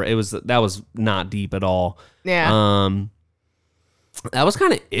pulled it. That was not deep at all. Yeah. That was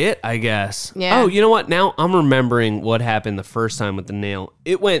kind of it, I guess. Yeah. Oh, you know what? Now I'm remembering what happened the first time with the nail.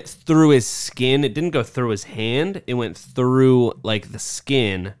 It went through his skin. It didn't go through his hand. It went through like the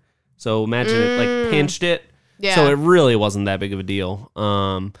skin. So imagine it like pinched it. Yeah. So it really wasn't that big of a deal.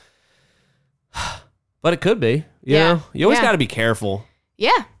 But it could be. You Yeah. know? You always Yeah. got to be careful.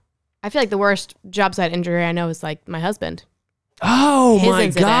 Yeah. I feel like the worst job site injury I know is like my husband. Oh His my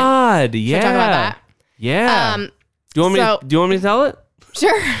incident. God. Should Yeah. I talk about that? Yeah. Do you want me? so- Do you want me to tell it?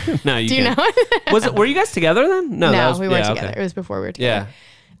 Sure. No, you Do you can't. know it? Was it? Were you guys together then? No, that was, we weren't yeah, together. okay. It was before we were together.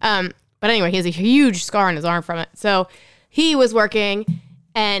 Yeah. But anyway, he has a huge scar on his arm from it. So he was working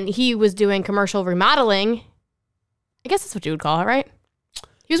and he was doing commercial remodeling. I guess that's what you would call it, right?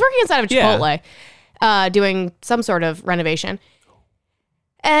 He was working inside of a Yeah. Chipotle, doing some sort of renovation.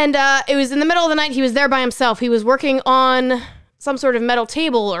 And it was in the middle of the night. He was there by himself. He was working on some sort of metal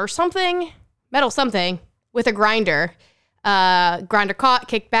table or something, with a grinder. Grinder caught,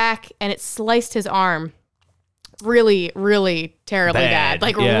 kicked back, and it sliced his arm really, really terribly bad.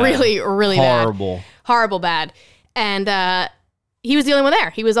 Like Yeah. really, really bad. Horrible. Horrible bad. And he was the only one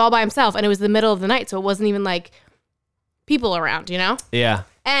there. He was all by himself, and it was the middle of the night, so it wasn't even like people around, you know? Yeah.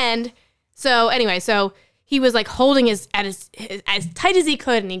 And so anyway, so he was like holding his as tight as he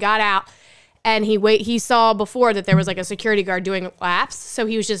could, and he got out, and he saw before that there was like a security guard doing laps, so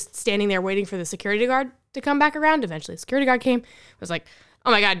he was just standing there waiting for the security guard to come back around. Eventually, the security guard came. Was like,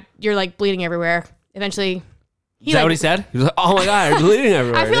 "Oh my God, you're like bleeding everywhere." Eventually, Is that what he said? He was like, "Oh my God, you're bleeding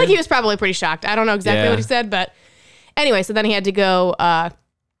everywhere." I feel like he was probably pretty shocked. I don't know exactly Yeah. what he said, but anyway, so then he had to go,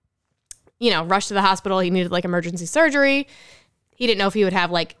 rushed to the hospital. He needed like emergency surgery. He didn't know if he would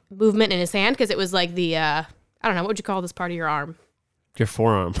have like movement in his hand because it was like the, I don't know, what would you call this part of your arm? Your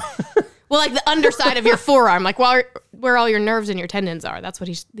forearm. Well, like the underside of your forearm, like where all your nerves and your tendons are. That's what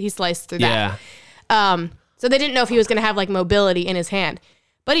he sliced through that. Yeah. So they didn't know if he was going to have like mobility in his hand,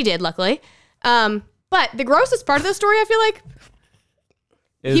 but he did, luckily. But the grossest part of the story, I feel like,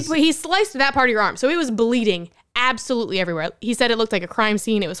 he sliced that part of your arm. So it was bleeding absolutely everywhere. He said it looked like a crime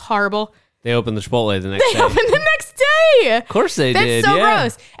scene. It was horrible. They opened the Chipotle the next day. They opened the next day. Of course they did. That's so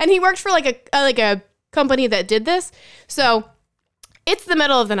gross. And he worked for like a company that did this. So it's the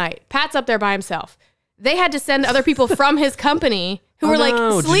middle of the night. Pat's up there by himself. They had to send other people from his company who were like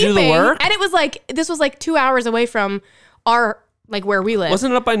sleeping. Did you do the work? And it was like, this was like 2 hours away from like where we live.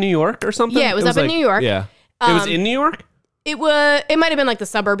 Wasn't it up by New York or something? Yeah, it was up in New York. Yeah. It was in New York? It might have been like the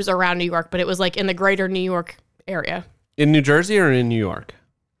suburbs around New York, but it was like in the greater New York area. In New Jersey or in New York?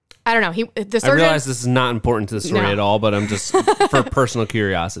 I don't know. The surgeon, I realize this is not important to the story at all, but I'm just for personal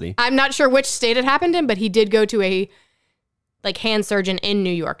curiosity. I'm not sure which state it happened in, but he did go to a like hand surgeon in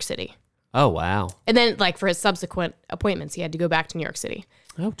New York City. Oh, wow. And then like for his subsequent appointments, he had to go back to New York City.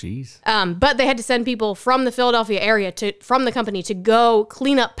 Oh, geez. But they had to send people from the Philadelphia area from the company to go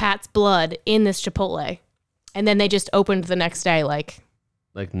clean up Pat's blood in this Chipotle. And then they just opened the next day like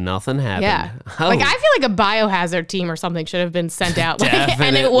nothing happened. Yeah. Oh. Like I feel like a biohazard team or something should have been sent out. Like,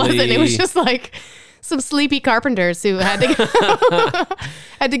 and it wasn't. It was just like some sleepy carpenters who had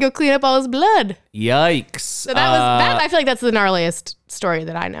to go clean up all his blood. Yikes. So that I feel like that's the gnarliest story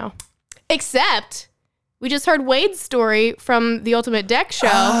that I know. Except we just heard Wade's story from the Ultimate Deck show,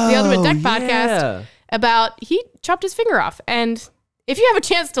 the Ultimate Deck podcast, about he chopped his finger off. And if you have a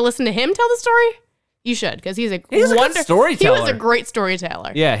chance to listen to him tell the story, you should, because he's a good storyteller. He was a great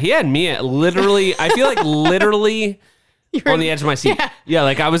storyteller. Yeah, he had me at literally, I feel like literally on the edge of my seat. Yeah,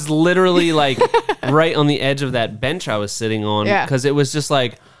 like I was literally like right on the edge of that bench I was sitting on, because it was just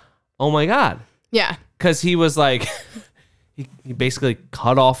like, oh my God. Yeah. Because he was like, he basically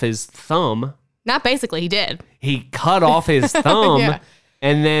cut off his thumb. Not basically, he did. He cut off his thumb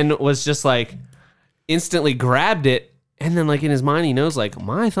and then was just like instantly grabbed it. And then, like, in his mind, he knows, like,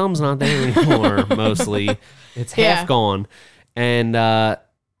 my thumb's not there anymore, mostly. It's half gone. And,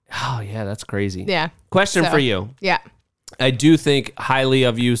 that's crazy. Yeah. Question for you. Yeah. I do think highly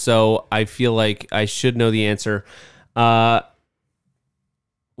of you, so I feel like I should know the answer. What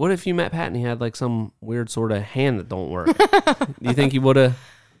if you met Pat and he had, like, some weird sort of hand that don't work? Do you think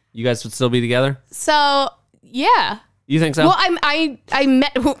you guys would still be together? So, yeah. You think so? Well,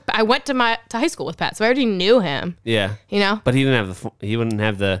 I went to high school with Pat, so I already knew him. Yeah, But he wouldn't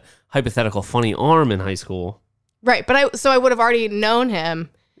have the hypothetical funny arm in high school, right? But I would have already known him.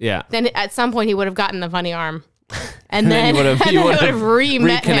 Yeah. Then at some point he would have gotten the funny arm, and then you would have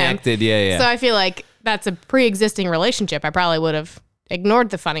reconnected. Him. Yeah. So I feel like that's a pre-existing relationship. I probably would have ignored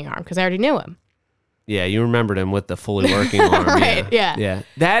the funny arm because I already knew him. Yeah, you remembered him with the fully working arm. Right? Yeah.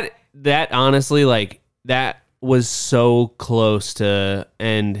 That honestly, like that was so close to,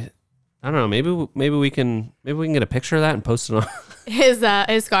 and I don't know, maybe we can get a picture of that and post it on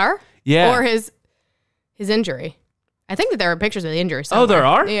his scar, or his injury. I think that there are pictures of the injury somewhere. Oh, there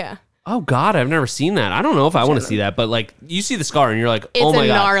are? Yeah. Oh God, I've never seen that. I don't know if I want to see that, but like you see the scar and you're like, oh my God,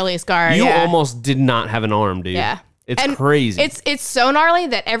 it's a gnarly scar. You almost did not have an arm, dude. Yeah. It's crazy. It's so gnarly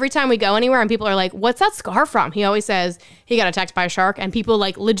that every time we go anywhere and people are like, what's that scar from? He always says he got attacked by a shark, and people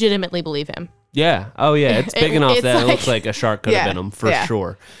like legitimately believe him. Yeah. Oh, yeah. It's big enough that it looks like a shark could have been him for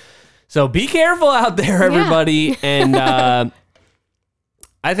sure. So be careful out there, everybody. And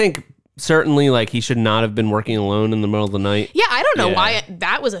I think certainly like he should not have been working alone in the middle of the night. Yeah, I don't know why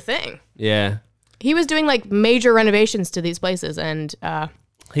that was a thing. Yeah. He was doing like major renovations to these places, and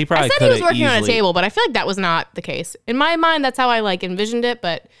he probably I said he was working on a table, but I feel like that was not the case. In my mind, that's how I like envisioned it,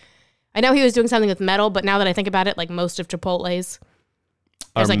 but I know he was doing something with metal, but now that I think about it, like most of Chipotle's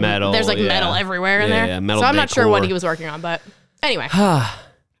there's like metal. There's like metal everywhere in there. Yeah, metal. So I'm not sure what he was working on, but anyway. Yeah,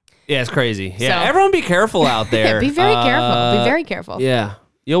 it's crazy. Yeah, everyone be careful out there. Yeah, be very careful. Be very careful. Yeah.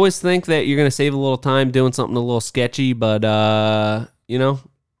 You always think that you're going to save a little time doing something a little sketchy, but, cut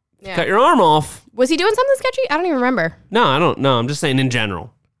your arm off. Was he doing something sketchy? I don't even remember. No, I don't know. I'm just saying in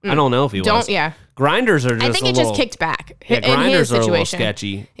general. I don't know if he was. Yeah. Grinders are just I think it just kicked back. Yeah, grinders are a little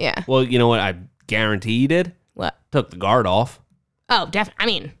sketchy. Yeah. Well, you know what? I guarantee he did. What? Took the guard off. Oh, definitely. I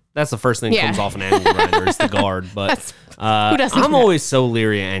mean, that's the first thing that comes off an angle grinder is the guard. But I'm always so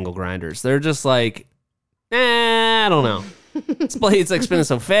leery of angle grinders. They're just like, I don't know. This blade's like spinning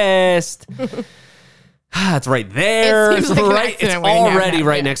so fast. It's right there. It's already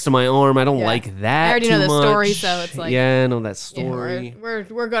right next to my arm. I don't like that. I already know the story, so it's like, I know that story. We're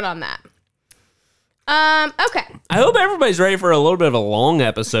good on that. Okay. I hope everybody's ready for a little bit of a long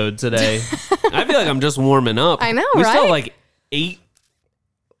episode today. I feel like I'm just warming up. I know, we still have right? like 8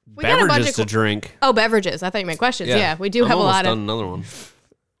 We got a bunch beverages of to drink. Oh, beverages. I thought you meant questions. Yeah, we do have a lot done of. another one.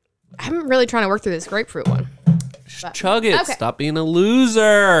 I'm really trying to work through this grapefruit one. Just chug it. Okay. Stop being a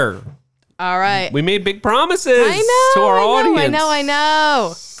loser. All right. We made big promises I know. to our audience. I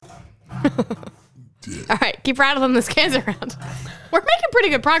know. All right. Keep rattling those cans around. We're making pretty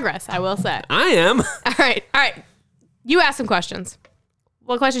good progress, I will say. I am. All right. You asked some questions.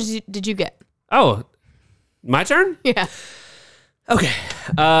 What questions did you get? Oh, my turn? Yeah. Okay.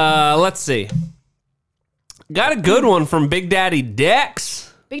 Let's see. Got a good one from Big Daddy Dex.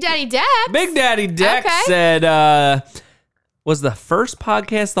 Big Daddy Dex? Big Daddy Dex Okay. said, was the first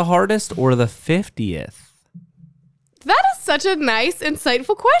podcast the hardest or the 50th? That is such a nice,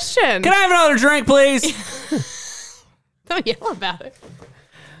 insightful question. Can I have another drink, please? Don't yell about it.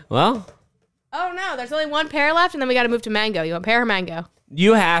 Well, Oh, no. There's only one pear left, and then we got to move to mango. You want pear or mango?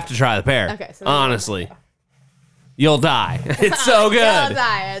 you have to try the pear. Okay, so honestly. You'll die. It's so good. You'll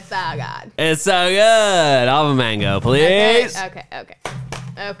die. It's so good. It's so good. I'll have a mango, please. Okay.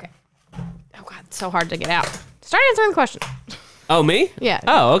 Oh, God. It's so hard to get out. Start answering the question. Oh, me? Yeah.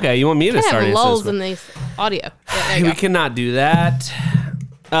 Oh, okay. You want me to Can't start have answering lulls this one? in these audio. Yeah, there you We go. cannot do that.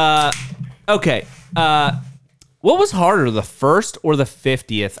 Okay. What was harder, the first or the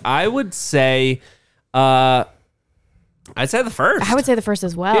 50th? I would say, I'd say the first. I would say the first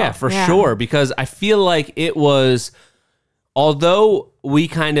as well. Yeah, for sure. Because I feel like it was, although we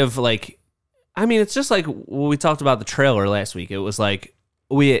kind of like, I mean, it's just like when we talked about the trailer last week. It was like,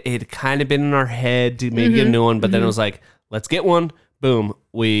 it had kind of been in our head to maybe get a new one, but then it was like, let's get one. Boom.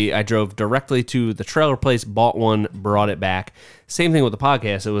 I drove directly to the trailer place, bought one, brought it back. Same thing with the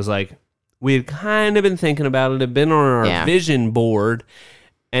podcast. It was like, we had kind of been thinking about it, had been on our vision board.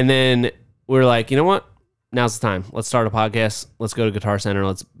 And then we were like, you know what? Now's the time. Let's start a podcast. Let's go to Guitar Center.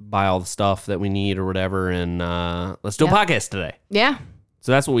 Let's buy all the stuff that we need or whatever. And let's do a podcast today. Yeah.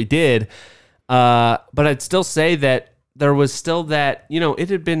 So that's what we did. But I'd still say that there was still that, it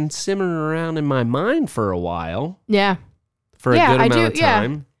had been simmering around in my mind for a while. Yeah. For a good amount of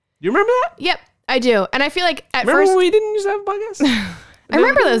time. Do you remember that? Yep, I do. And I feel like at Remember first when we didn't used to have a podcast? I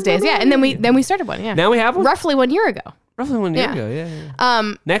remember those days. Yeah, and then we started one. Yeah. Now we have one? Roughly 1 year ago. Roughly 1 year ago,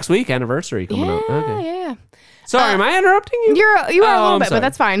 yeah. Next week, anniversary coming up. Okay. Yeah. Sorry, am I interrupting you? You are a little I'm bit, sorry. but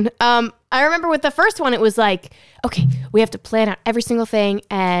that's fine. I remember with the first one, it was like, okay, we have to plan out every single thing,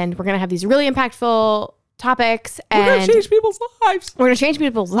 and we're gonna have these really impactful topics, and We're going to change people's lives. we're gonna change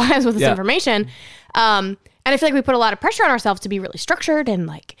people's lives with this Yeah. information. And I feel like we put a lot of pressure on ourselves to be really structured and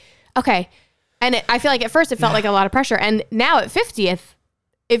like, okay. And I feel like at first it felt like a lot of pressure, and now at 50th,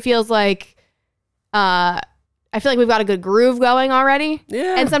 it feels like, I feel like we've got a good groove going already.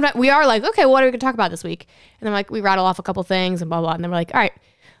 Yeah. And sometimes we are like, okay, what are we gonna talk about this week? And then like we rattle off a couple things and blah blah, and then we're like, all right,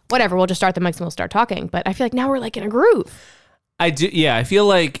 whatever, we'll just start the mics and we'll start talking. But I feel like now we're like in a groove. I do. Yeah, I feel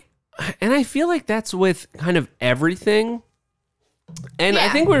like that's with kind of everything. And I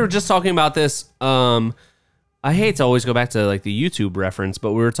Yeah. think we were just talking about this. I hate to always go back to like the YouTube reference,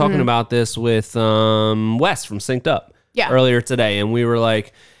 but we were talking about this with Wes from Synced Up earlier today, and we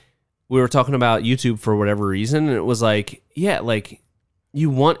were talking about YouTube for whatever reason, and it was like, yeah, like you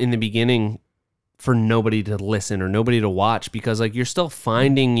want in the beginning for nobody to listen or nobody to watch because like you're still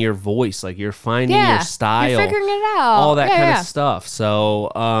finding your voice, like you're finding your style, You're figuring it out. all that kind of stuff.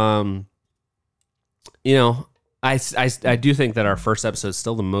 So, I do think that our first episode is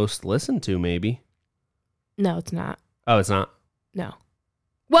still the most listened to, maybe. No, it's not. Oh, it's not? No.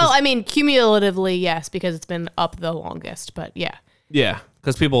 Well, I mean, cumulatively, yes, because it's been up the longest, but yeah. Yeah,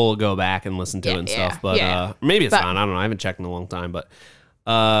 because people will go back and listen to it and stuff. But maybe it's But- not. I don't know. I haven't checked in a long time. But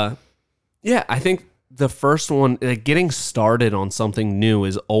yeah, I think the first one, like, getting started on something new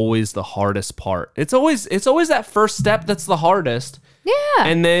is always the hardest part. It's always that first step that's the hardest. Yeah.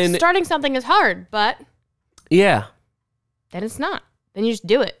 And then- starting something is hard, but Yeah. then it's not. Then you just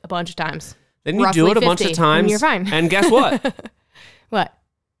do it a bunch of times. Then you do Roughly it a bunch 50, of times. and you're fine. And guess what? What?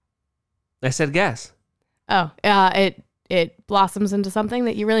 I said guess. Oh, it blossoms into something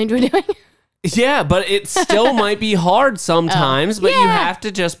that you really enjoy doing. Yeah, but it still might be hard sometimes, but you Yeah. have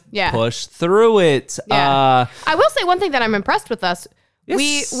to just Yeah. push through it. Yeah. I will say one thing that I'm impressed with us.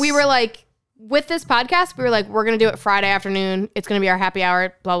 Yes. We were like, with this podcast, we were like, we're gonna do it Friday afternoon. It's gonna be our happy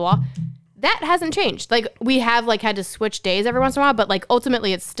hour. Blah blah. Blah. That hasn't changed. Like we have like had to switch days every once in a while, but like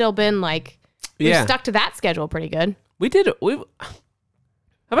ultimately, it's still been like we've stuck to that schedule pretty good. We did.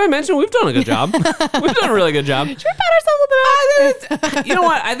 Have I mentioned we've done a good job? We've done a really good job. Should we pat ourselves on the back? You know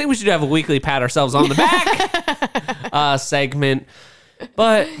what? I think we should have a weekly pat ourselves on the back segment.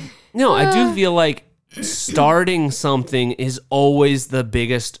 But no, I do feel like starting something is always the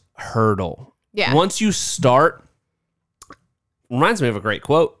biggest hurdle. Yeah. Once you start, reminds me of a great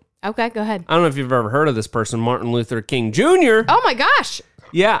quote. Okay, go ahead. I don't know if you've ever heard of this person, Martin Luther King Jr. Oh my gosh.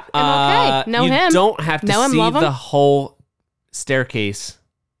 Yeah. Okay. Know you him. don't have to Know him, see love him. the whole staircase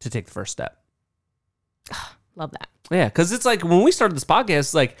to take the first step. Love that. Yeah, because it's like when we started this podcast,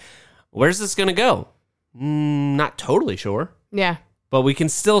 it's like, where's this going to go? Not totally sure. Yeah. But we can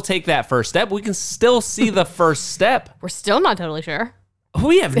still take that first step. We can still see the first step. We're still not totally sure.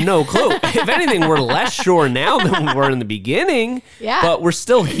 We have no clue. If anything, we're less sure now than we were in the beginning. Yeah. But we're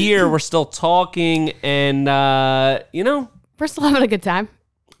still here. We're still talking. And, We're still having a good time.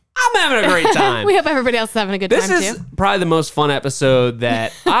 I'm having a great time. We hope everybody else is having a good This time is too. probably the most fun episode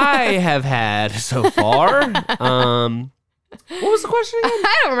that I have had so far. What was the question again?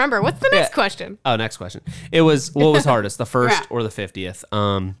 I don't remember. What's the next question? Oh, next question. It was, what was hardest, the first Yeah. or the 50th?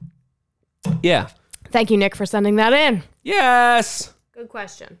 Yeah. Thank you, Nick, for sending that in. Yes. Good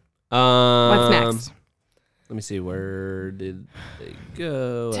question. What's What's next? Let me see. Where did they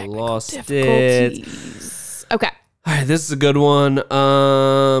go? I Technical lost it. difficulties. Okay. All right, this is a good one.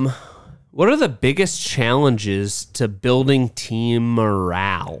 What are the biggest challenges to building team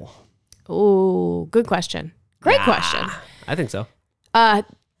morale? Ooh, good question. Great question. I think so.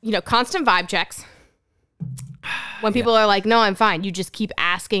 Constant vibe checks. When people are like, no, I'm fine, you just keep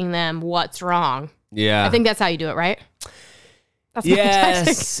asking them what's wrong. Yeah. I think that's how you do it, right? That's my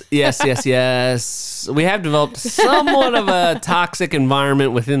tactic. Yes. We have developed somewhat of a toxic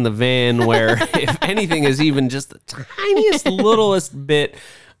environment within the van where if anything is even just the tiniest, littlest bit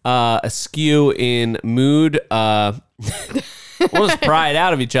askew in mood, we'll just pry it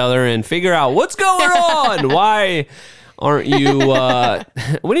out of each other and figure out what's going on. Why aren't you...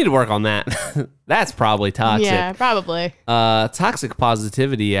 we need to work on that. That's probably toxic. Yeah, probably. Toxic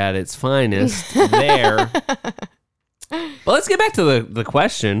positivity at its finest there. But let's get back to the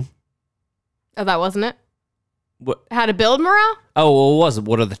question. Oh, that wasn't it? What? How to build morale? Oh, well, it was.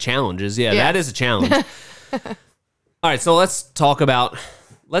 What are the challenges? Yeah, Yeah. that is a challenge. All right, so let's talk about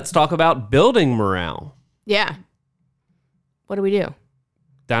building morale. Yeah. What do we do?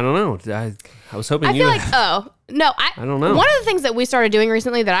 I don't know. I was hoping I you. feel like, I don't know. One of the things that we started doing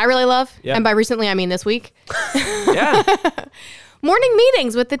recently that I really love, Yeah. and by recently I mean this week, Yeah. morning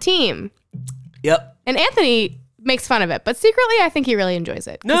meetings with the team. Yep. And Anthony makes fun of it, but secretly I think he really enjoys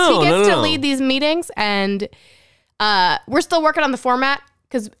it. 'Cause No, he gets no. to lead these meetings, and we're still working on the format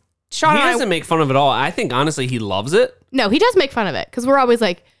because Sean He and I. doesn't make fun of it all. I think honestly he loves it. No, he does make fun of it because we're always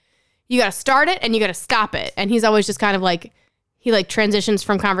like, you got to start it and you got to stop it, and he's always just kind of like, he like transitions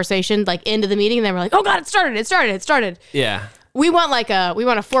from conversation like into the meeting, and then we're like, oh god, it started. Yeah. We want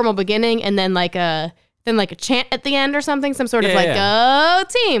a formal beginning and then like a chant at the end or something, some sort of like Yeah. go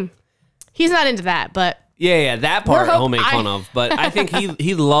team. He's not into that, but Yeah, that part We're he'll make fun of. But I think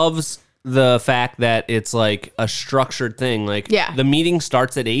he loves the fact that it's like a structured thing. Like Yeah. the meeting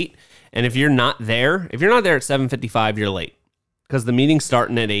starts at 8, and if you're not there at 7:55, you're late. Because the meeting's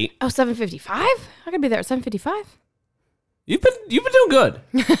starting at 8. oh, 7:55? I gotta be there at 7:55. You've been doing good.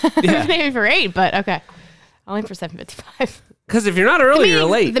 Yeah. Maybe for 8, but okay. I'll aim for 7:55. Because if you're not early, you're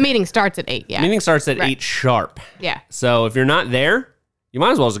late. The meeting starts at 8, yeah. Meeting starts at Right. 8 sharp. Yeah. So if you're not there, you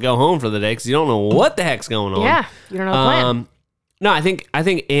might as well just go home for the day because you don't know what the heck's going on. Yeah. You don't know the plan. No, I think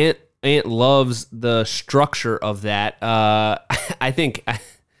Ant loves the structure of that. I think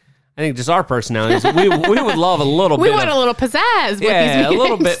just our personalities. We would love a little We bit. want of, a little pizzazz with these yeah, a meetings.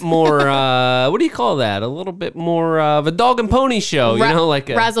 little bit more. What do you call that? A little bit more of a dog and pony show. Like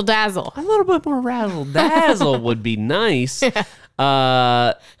a razzle dazzle. a little bit more razzle dazzle would be nice.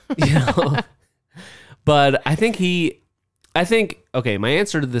 But I think okay, my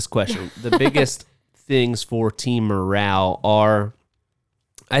answer to this question, the biggest things for team morale are,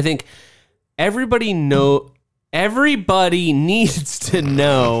 I think everybody needs to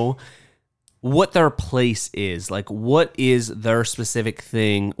know what their place is. Like, what is their specific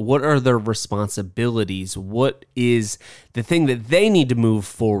thing? What are their responsibilities? What is the thing that they need to move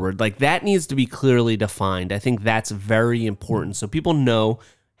forward? Like, that needs to be clearly defined. I think that's very important. So people know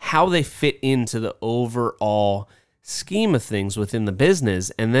how they fit into the overall scheme of things within the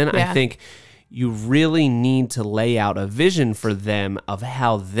business. And then I think you really need to lay out a vision for them of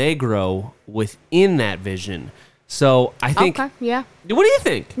how they grow within that vision. So I think, Okay, yeah. what do you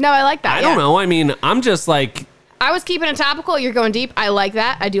think? No, I like that. I don't know. I mean, I'm just like, I was keeping it topical. You're going deep. I like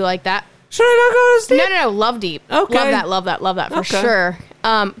that. I do like that. should I not go to Steve? No. Love deep. Okay. Love that for Okay. sure.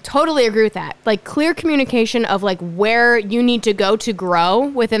 Totally agree with that. Like clear communication of like where you need to go to grow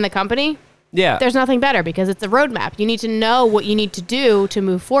within the company. Yeah. there's nothing better because it's a roadmap. You need to know what you need to do to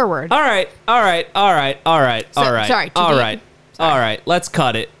move forward. All right. Let's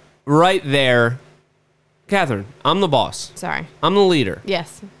cut it right there. Catherine, I'm the boss. Sorry. I'm the leader.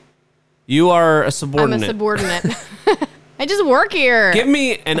 Yes. You are a I'm subordinate. a subordinate. I just work here. Give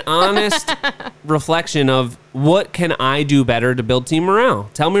me an honest reflection of what can I do better to build team morale?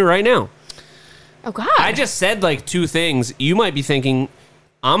 Tell me right now. Oh, God. I just said like 2 things. You might be thinking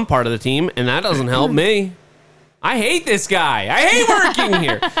I'm part of the team, and that doesn't help me. I hate this guy. I hate working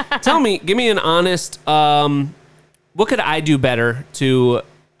here. Tell me, give me an honest, what could I do better to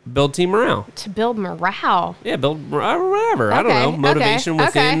build team morale? To build morale. Yeah, build whatever. I don't know. Motivation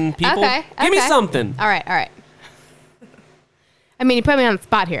within people. Give me something. All right. I mean, you put me on the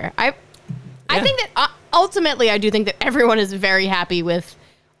spot here. I think that ultimately, I do think that everyone is very happy with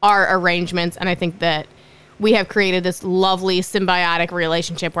our arrangements, and I think that we have created this lovely symbiotic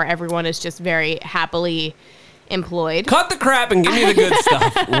relationship where everyone is just very happily employed. Cut the crap and give me the good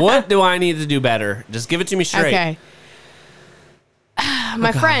stuff. What do I need to do better? Just give it to me straight. Okay.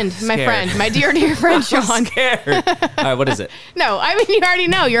 My friend, my dear friend, Sean. I'm scared. All right, what is it? No, I mean, you already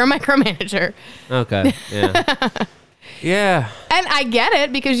know. You're a micromanager. Okay, yeah. Yeah. And I get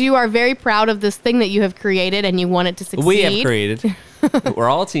it because you are very proud of this thing that you have created and you want it to succeed. We have created. We're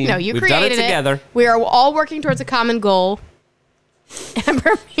all a team. No, you We've created done it together. We are all working towards a common goal. And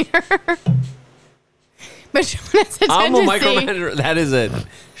Premiere. But Sean has a I'm a tendency- micromanager. That is a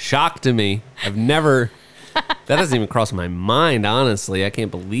shock to me. I've never... That doesn't even cross my mind, honestly. I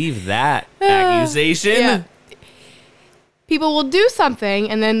can't believe that accusation. Yeah. People will do something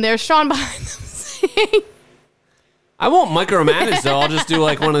and then there's Sean behind them saying... I won't micromanage, though. I'll just do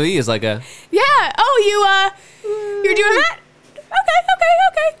like one of these, like a... Yeah. Oh, you're doing that?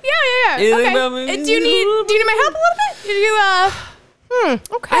 Okay. Yeah. Okay. Do you need my help a little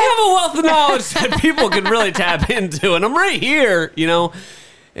bit? Okay. I have a wealth of knowledge that people can really tap into, and I'm right here, you know.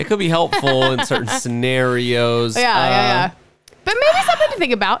 It could be helpful in certain scenarios. Yeah. But maybe something to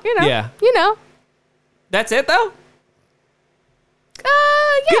think about, you know. Yeah. You know. That's it, though?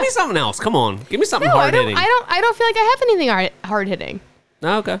 Yeah. Give me something else. Come on. Give me something No, hard-hitting. I don't feel like I have anything hard hitting.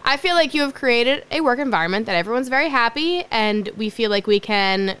 Okay. I feel like you have created a work environment that everyone's very happy, and we feel like we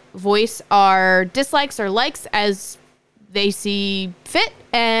can voice our dislikes or likes as they see fit.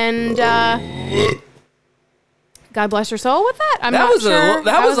 And God bless your soul with that. I'm not sure.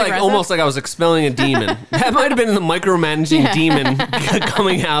 That was like aggressive. almost like I was expelling a demon. That might have been the micromanaging demon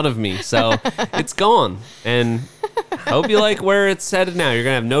coming out of me. So it's gone. And hope you like where it's headed now. You're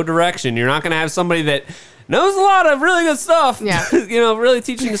going to have no direction. You're not going to have somebody that knows a lot of really good stuff. Yeah. You know, really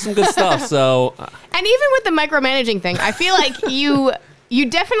teaching you some good stuff. So. And even with the micromanaging thing, I feel like you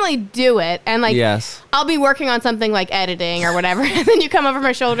definitely do it. And like, yes. I'll be working on something like editing or whatever. And then you come over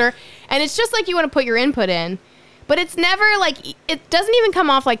my shoulder and it's just like you want to put your input in. But it's never like, it doesn't even come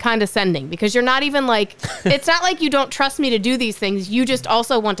off like condescending because you're not even like, it's not like you don't trust me to do these things. You just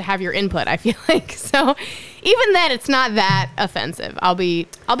also want to have your input, I feel like. So even then, it's not that offensive. I'll be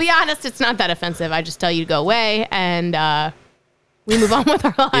honest, it's not that offensive. I just tell you to go away and we move on with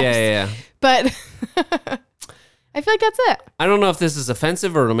our lives. Yeah. But I feel like that's it. I don't know if this is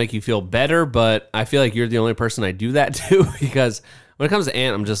offensive or it'll make you feel better, but I feel like you're the only person I do that to because when it comes to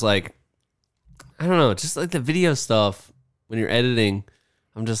Ant, I'm just like, I don't know, just like the video stuff when you're editing,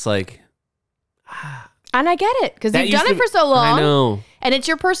 I'm just like... And I get it, because you've done it for so long. I know. And it's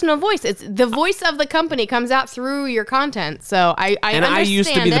your personal voice. It's the voice of the company comes out through your content. So I understand I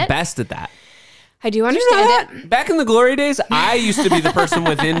used to be the it. best at that. I do understand it. Back in the glory days, I used to be the person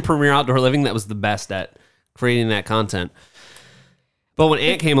within Premiere Outdoor Living that was the best at creating that content. But when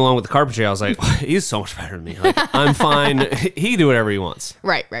Ant came along with the carpentry, I was like, he's so much better than me. Like, I'm fine. He can do whatever he wants.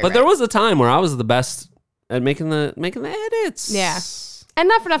 Right. But there was a time where I was the best at making the edits. Yeah. And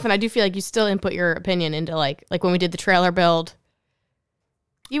not for nothing, I do feel like you still input your opinion into like when we did the trailer build,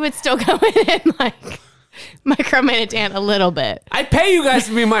 you would still go in and like micromanage Ant a little bit. I pay you guys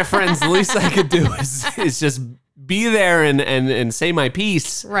to be my friends. The least I could do is just be there and say my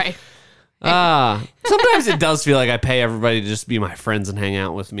piece. Right. Sometimes it does feel like I pay everybody to just be my friends and hang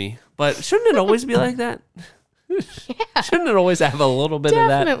out with me. But shouldn't it always be like that? Yeah. Shouldn't it always have a little bit of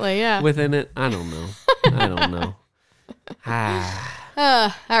that within it? I don't know.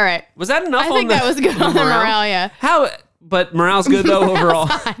 All right. Was that enough? I think that was good on the morale, yeah. But morale's good though overall.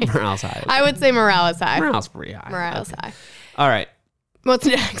 Morale's high. I would say morale is high. Morale's pretty high. Morale's high. All right. What's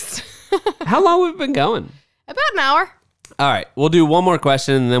next? How long have we been going? About an hour. All right. We'll do one more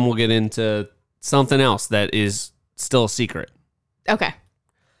question and then we'll get into something else that is still a secret. Okay.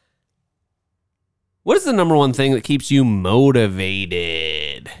 What is the number one thing that keeps you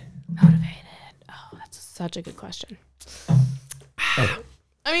motivated? Motivated. such a good question.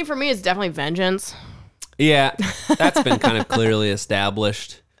 I mean, for me, it's definitely vengeance. Yeah, that's been kind of clearly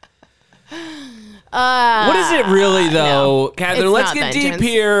established. What is it really, though, no, Catherine? it's Let's not get vengeance. deep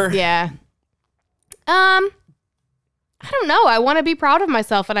here. Yeah. I don't know. I want to be proud of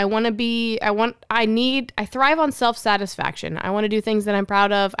myself, and I thrive on self-satisfaction. I want to do things that I'm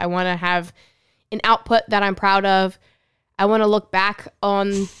proud of. I want to have an output that I'm proud of. I want to look back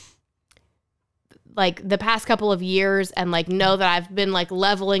on like the past couple of years and like know that I've been like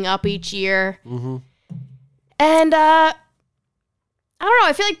leveling up each year. Mm-hmm. And I don't know.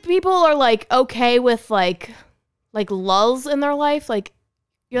 I feel like people are like okay with like lulls in their life. Like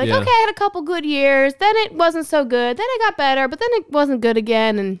you're like, Yeah. okay, I had a couple good years. Then it wasn't so good. Then it got better, but then it wasn't good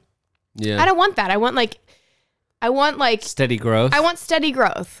again. And Yeah. I don't want that. I want steady growth. I want steady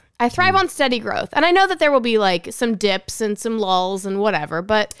growth. I thrive on steady growth. And I know that there will be like some dips and some lulls and whatever,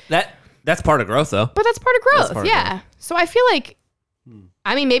 but That's part of growth, though. that's part of growth. part of Yeah. So I feel like,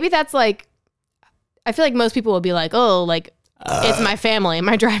 I mean, maybe that's like, I feel like most people will be like, oh, like it's my family.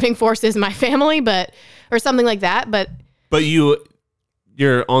 My driving force is my family, or something like that. But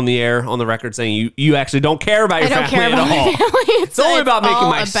you're on the air, on the record saying you actually don't care about your I don't family care about at my all. family. It's only about making all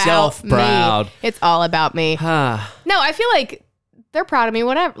myself about proud. me. It's all about me. No, I feel like they're proud of me,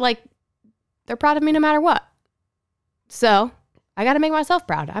 whatever. Like, they're proud of me no matter what. So I got to make myself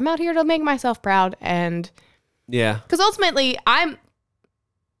proud. I'm out here to make myself proud. And Yeah. because ultimately, I'm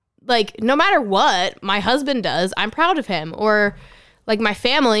like, no matter what my husband does, I'm proud of him. Or like my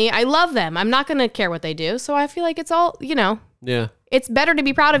family, I love them. I'm not going to care what they do. So I feel like it's all, Yeah. it's better to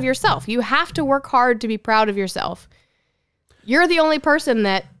be proud of yourself. You have to work hard to be proud of yourself. You're the only person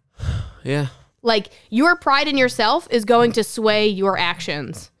that, Yeah. like, your pride in yourself is going to sway your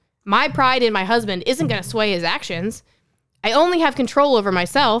actions. My pride in my husband isn't going to sway his actions. I only have control over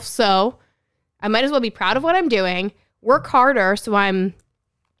myself, so I might as well be proud of what I'm doing, work harder so I'm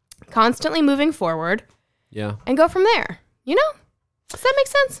constantly moving forward, Yeah. and go from there. Does that make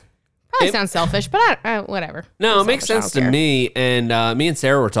sense? Probably sounds selfish, but whatever. No, I'm it makes selfish, I sense don't to care. me. And me and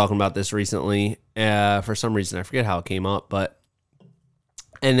Sarah were talking about this recently. For some reason, I forget how it came up,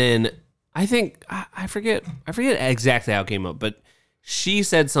 and then I think I forget exactly how it came up, but she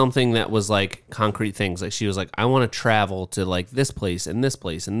said something that was like concrete things. Like she was like, I want to travel to like this place and this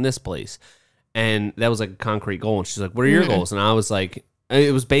place and this place. And that was like a concrete goal. And she's like, what are your goals? And I was like,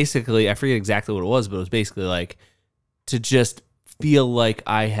 it was basically, I forget exactly what it was, but it was basically like to just feel like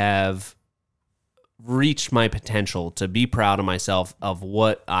I have reached my potential, to be proud of myself of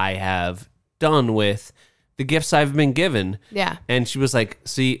what I have done with the gifts I've been given. Yeah. And she was like,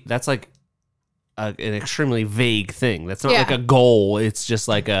 see, that's like an extremely vague thing. That's not Yeah. like a goal. It's just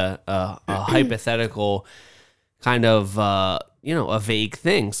like a hypothetical kind of, a vague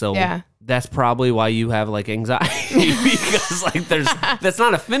thing. So Yeah. that's probably why you have like anxiety because like that's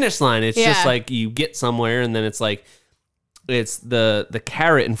not a finish line. It's just Yeah. like you get somewhere and then it's like, it's the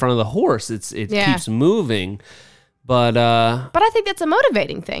carrot in front of the horse. It Yeah. keeps moving. But But I think that's a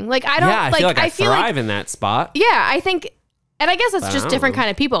motivating thing. Like, I don't yeah, I feel like I thrive in that spot. Yeah, I think, and I guess it's I just don't different know.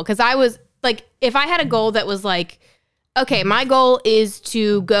 kind of people. Because I was like, if I had a goal that was like, okay, my goal is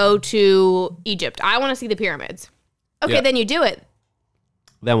to go to Egypt. I want to see the pyramids. Okay, Yeah. then you do it.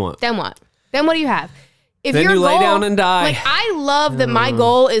 Then what? Then what? Then what do you have? If Then your you lay goal- down and die. Like, I love that my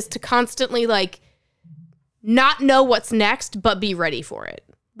goal is to constantly like not know what's next, but be ready for it.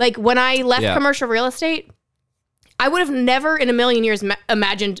 Like when I left Yeah. commercial real estate, I would have never in a million years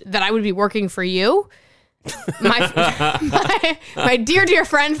imagined that I would be working for you. My dear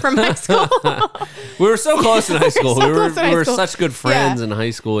friend from high school. We were so close in high school. so we close in high were school. such good friends Yeah. in high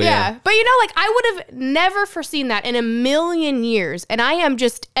school. Yeah. Yeah. But like I would have never foreseen that in a million years. And I am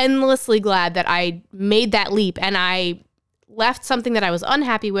just endlessly glad that I made that leap and I left something that I was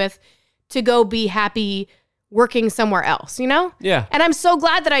unhappy with to go be happy working somewhere else, Yeah. And I'm so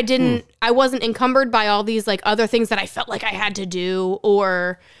glad that I wasn't encumbered by all these like other things that I felt like I had to do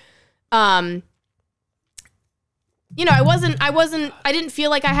or, I didn't feel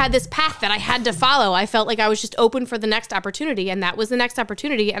like I had this path that I had to follow. I felt like I was just open for the next opportunity and that was the next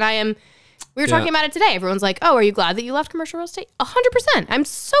opportunity. And we were talking about it today. Everyone's like, oh, are you glad that you left commercial real estate? 100%. I'm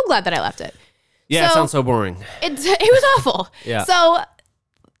so glad that I left it. Yeah. It So- sounds so boring. It was awful. Yeah. So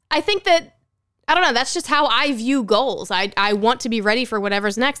I think that, I don't know, that's just how I view goals. I want to be ready for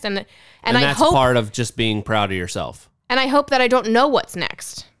whatever's next. And I that's hope, part of just being proud of yourself. and I hope that I don't know what's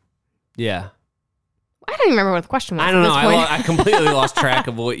next. Yeah. I don't even remember what the question was. I don't at know. this point. I completely lost track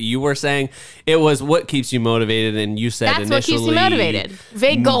of what you were saying. It was what keeps you motivated, and you said That's what keeps me initially motivated.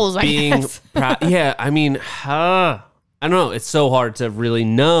 Vague goals, I being guess. proud. Yeah, I mean, I don't know. It's so hard to really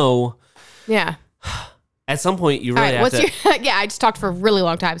know. Yeah. at some point you All really right, have what's to. your? Yeah, I just talked for a really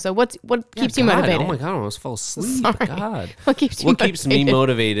long time. So what keeps you God, motivated? Oh my God, I almost fell asleep. Sorry. God. What keeps you What keeps me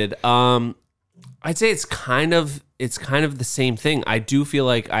motivated? motivated? I'd say it's kind of the same thing. I do feel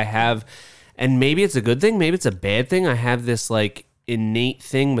like I have, and maybe it's a good thing, maybe it's a bad thing. I have this like innate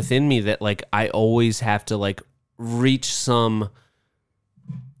thing within me that like I always have to like reach some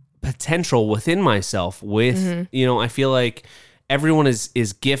potential within myself with, I feel like everyone is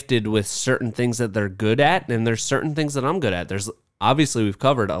gifted with certain things that they're good at, and there's certain things that I'm good at. There's obviously we've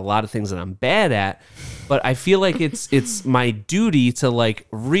covered a lot of things that I'm bad at, but I feel like it's my duty to like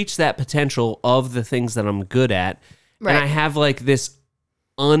reach that potential of the things that I'm good at. Right. And I have like this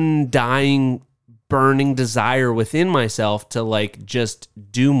undying burning desire within myself to like just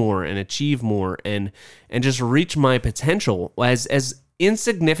do more and achieve more and just reach my potential, as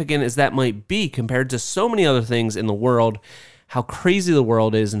insignificant as that might be compared to so many other things in the world, how crazy the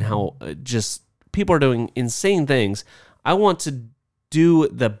world is and how just people are doing insane things. I want to do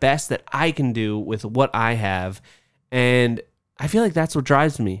the best that I can do with what I have, and I feel like that's what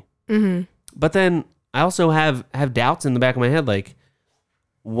drives me. Mm-hmm. But then I also have doubts in the back of my head, like,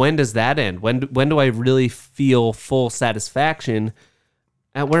 when does that end? When do I really feel full satisfaction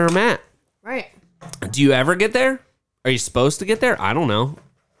at where I'm at? Right. Do you ever get there? Are you supposed to get there? I don't know.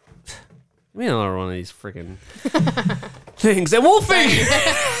 Give me another one of these freaking things, and we'll figure.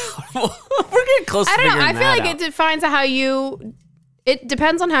 We're getting close to I don't know. figuring I feel that like out. it defines how you. It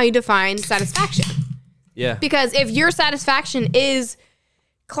depends on how you define satisfaction. Yeah. Because if your satisfaction is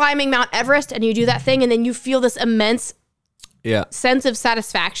climbing Mount Everest and you do that thing and then you feel this immense Yeah. sense of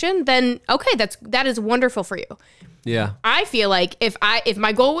satisfaction, then okay, that is wonderful for you. Yeah. I feel like if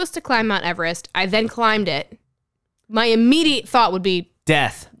my goal was to climb Mount Everest, I then climbed it, my immediate thought would be,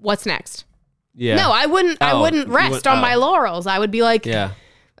 Death. what's next? Yeah. No, I wouldn't Oh, rest you wouldn't- on my laurels. I would be like, Yeah.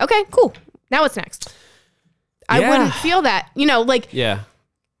 okay, cool. Now what's next? I Yeah. wouldn't feel that. Like Yeah.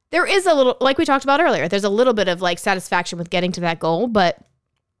 there is a little, like we talked about earlier, there's a little bit of like satisfaction with getting to that goal, but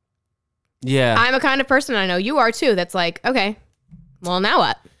Yeah. I'm a kind of person, I know you are too, that's like, okay, well, now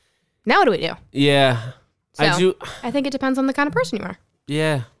what? Now what do we do? Yeah. I So, do. I think it depends on the kind of person you are.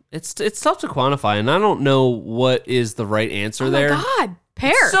 Yeah. It's tough to quantify, and I don't know what is the right answer Oh there. my God.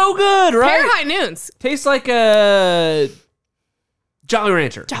 Pear. So good, right? Pear High Noons. Tastes like a Jolly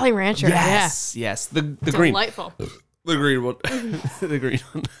Rancher. Jolly Rancher. Yes. Yes. The Yeah. green. Delightful. The green one. The green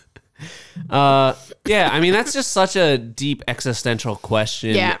one. Yeah, I mean, that's just such a deep existential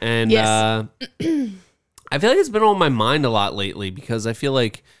question. Yeah. And Yes. I feel like it's been on my mind a lot lately because I feel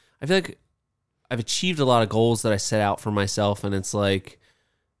like I've achieved a lot of goals that I set out for myself, and it's like,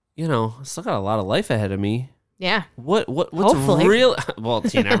 I still got a lot of life ahead of me. Yeah. What's Hopefully. real? Well,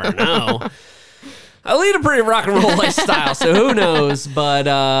 you never know. I lead a pretty rock and roll lifestyle, so who knows? But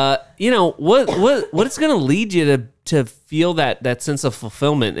what it's gonna lead you to feel that sense of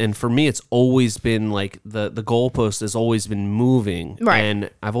fulfillment. And for me, it's always been like the goalpost has always been moving, Right.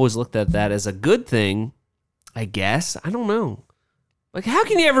 And I've always looked at that as a good thing. I guess I don't know. Like, how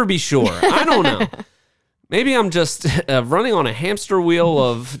can you ever be sure? I don't know. Maybe I'm just running on a hamster wheel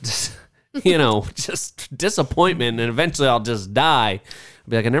of, just disappointment, and eventually I'll just die. I'll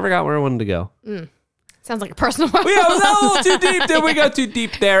be like, I never got where I wanted to go. Sounds like a personal one. Yeah, was that a little too deep? Did we go too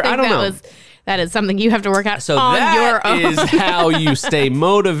deep there? I don't know. That is something you have to work out So on that your own. is how you stay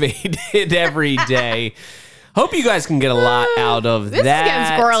motivated every day. Hope you guys can get a lot out of This that. is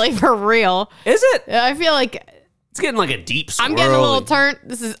getting squirrely for real. Is it? I feel like It's getting like a deep squirrely. I'm getting a little turnt.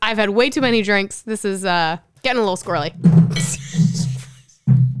 I've had way too many drinks. This is getting a little squirrely.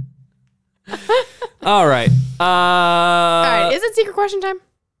 All right. All right, is it secret question time?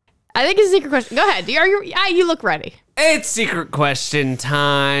 I think it's secret question. Go ahead. You look ready. It's secret question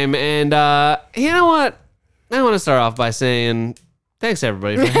time. And you know what? I want to start off by saying thanks,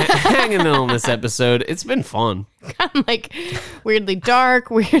 everybody, for hanging in on this episode. It's been fun. I'm like weirdly dark,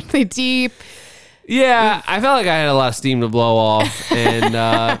 weirdly deep. Yeah, I felt like I had a lot of steam to blow off. And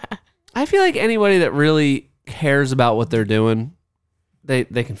I feel like anybody that really cares about what they're doing, they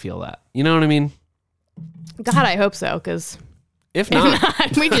can feel that. You know what I mean? God, I hope so, because If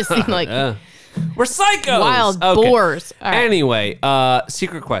not, we just seem like we're psychos. wild Okay. boars. All right. Anyway,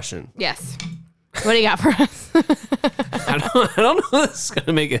 secret question. Yes. What do you got for us? I don't know if this is going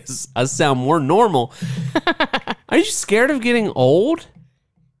to make us sound more normal. Are you scared of getting old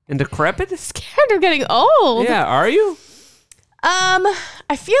and decrepit? Scared of getting old. Yeah, are you?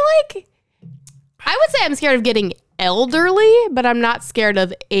 I feel like I would say I'm scared of getting elderly, but I'm not scared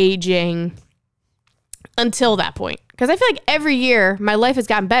of aging until that point. Because I feel like every year my life has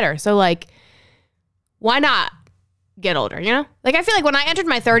gotten better. So like, why not get older, you know? Like I feel like when I entered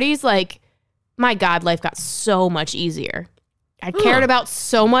my 30s, like my God, life got so much easier. I cared about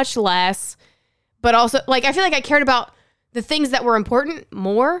so much less, but also like I feel like I cared about the things that were important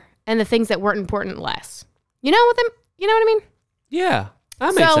more and the things that weren't important less. You know what I mean? Yeah.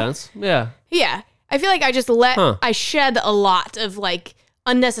 That makes sense. Yeah. Yeah. I feel like I just I shed a lot of like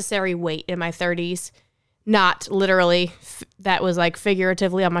unnecessary weight in my 30s. Not literally, that was like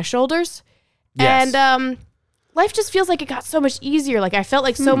figuratively on my shoulders. Yes. And life just feels like it got so much easier. Like I felt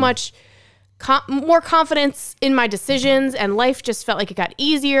like so much more confidence in my decisions, and life just felt like it got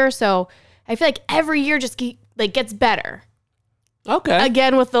easier. So I feel like every year just gets better. Okay.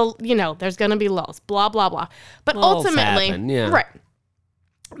 Again, with the, there's going to be lulls, blah, blah, blah. But Lulls ultimately, happen, yeah. right.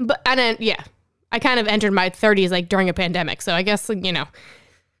 But, and then, yeah, I kind of entered my 30s like during a pandemic. So I guess,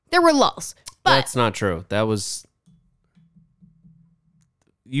 there were lulls. But that's not true. That was,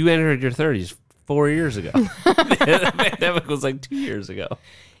 you entered your 30s 4 years ago. The pandemic was like 2 years ago.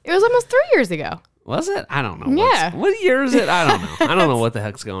 It was almost 3 years ago. Was it? I don't know. Yeah. What year is it? I don't know. I don't know what the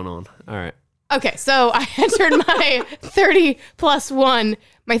heck's going on. All right. Okay, so I entered my 30 plus 1,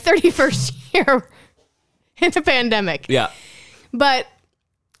 my 31st year in the pandemic. Yeah. But,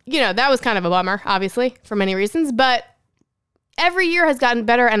 that was kind of a bummer, obviously, for many reasons. But every year has gotten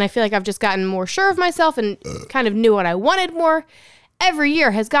better, and I feel like I've just gotten more sure of myself and kind of knew what I wanted more. Every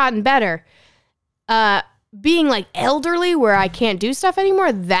year has gotten better. Being like elderly where I can't do stuff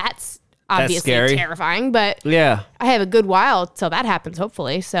anymore, that's obviously scary. Terrifying. But Yeah. I have a good while till that happens,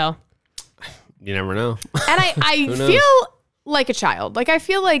 hopefully. So, You never know. and I feel like a child. Like I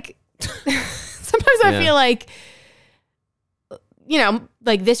feel like sometimes I feel like,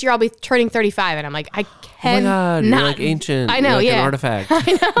 like this year I'll be turning 35, and I'm like, I can Oh my God, not. you're like ancient. I know, you're like yeah. an artifact.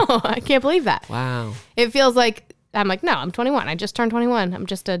 I know. I can't believe that. Wow. It feels like I'm like, no, I'm 21. I just turned 21. I'm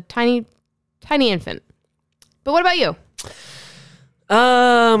just a tiny, tiny infant. But what about you?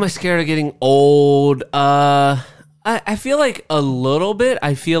 Am I scared of getting old? I feel like a little bit.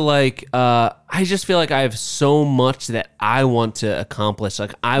 I feel like I just feel like I have so much that I want to accomplish.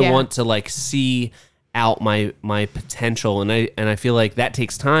 Like I want to like see out my potential, and I feel like that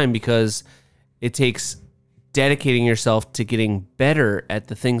takes time because it takes dedicating yourself to getting better at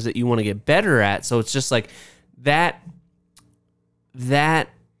the things that you want to get better at. So it's just like that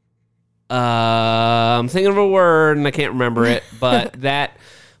I'm thinking of a word and I can't remember it, but that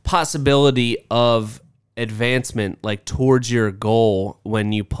possibility of advancement like towards your goal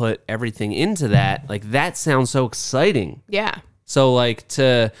when you put everything into that, like that sounds so exciting. Yeah. So like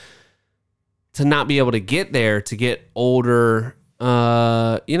to not be able to get there, to get older,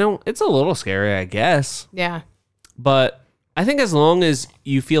 it's a little scary, I guess. Yeah. But I think as long as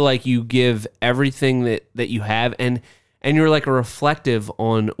you feel like you give everything that you have and you're like reflective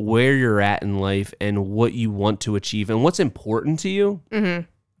on where you're at in life and what you want to achieve and what's important to you. Mm-hmm.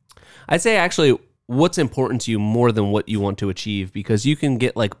 I'd say actually what's important to you more than what you want to achieve, because you can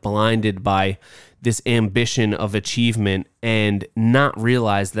get like blinded by this ambition of achievement and not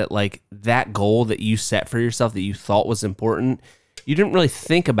realize that like that goal that you set for yourself that you thought was important, you didn't really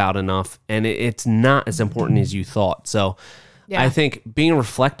think about enough, and it's not as important as you thought. So I think being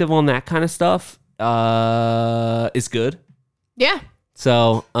reflective on that kind of stuff is good. Yeah.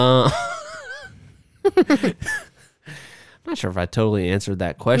 So I'm not sure if I totally answered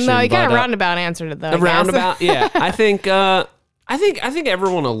that question. No, you kind of roundabout answered it though. Roundabout, yeah. I think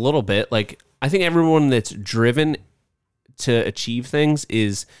everyone a little bit. Like I think everyone that's driven to achieve things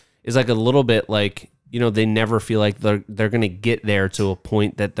is like a little bit like, they never feel like they're gonna get there to a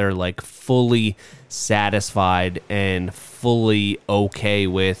point that they're like fully satisfied and fully okay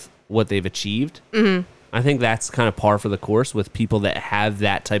with what they've achieved. Mm-hmm. I think that's kind of par for the course with people that have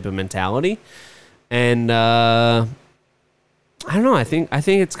that type of mentality. And I don't know. I think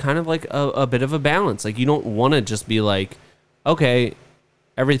it's kind of like a bit of a balance. Like you don't want to just be like, okay,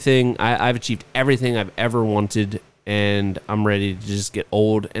 everything I've achieved everything I've ever wanted, and I'm ready to just get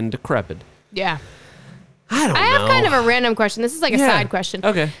old and decrepit. Yeah. I don't know. I have kind of a random question. This is like a side question.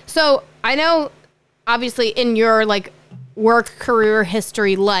 Okay. So I know, obviously, in your like work, career,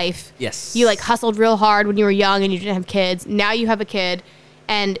 history, life, Yes. you like hustled real hard when you were young and you didn't have kids. Now you have a kid,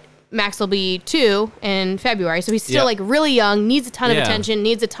 and Max will be 2 in February, so he's still like really young, needs a ton of attention,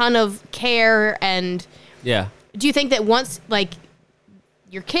 needs a ton of care. And yeah. do you think that once like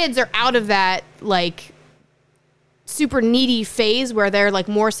your kids are out of that like super needy phase where they're like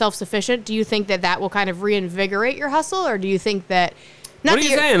more self-sufficient, do you think that will kind of reinvigorate your hustle, or do you think that what are you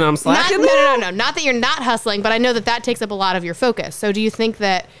saying? I'm slacking? No. Not that you're not hustling, but I know that takes up a lot of your focus. So do you think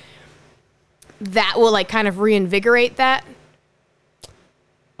that will like kind of reinvigorate that?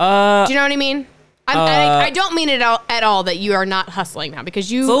 Do you know what I mean? I don't mean it at all that you are not hustling now,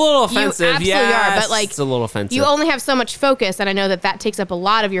 because you. It's a little offensive. You absolutely are, but like it's a little offensive. You only have so much focus, and I know that takes up a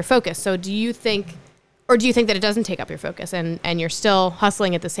lot of your focus. So do you think that it doesn't take up your focus, and you're still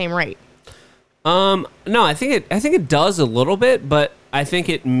hustling at the same rate? No, I think it does a little bit, but I think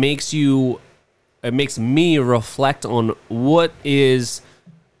it makes me reflect on what's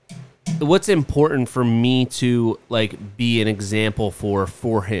important for me to like be an example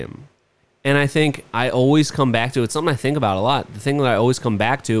for him. And I think I always come back to, it's something I think about a lot. The thing that I always come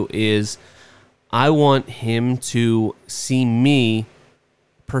back to is I want him to see me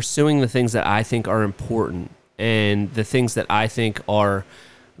pursuing the things that I think are important and the things that I think are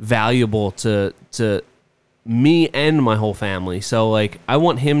valuable to me and my whole family. So like I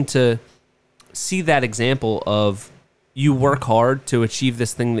want him to see that example of you work hard to achieve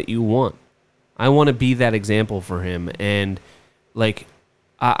this thing that you want. I want to be that example for him. And like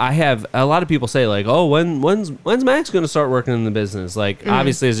I have a lot of people say like, oh, when's Max going to start working in the business? Like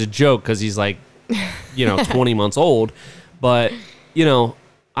obviously as a joke, because he's like, 20 months old, but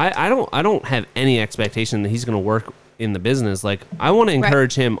I don't have any expectation that he's going to work in the business. Like I want to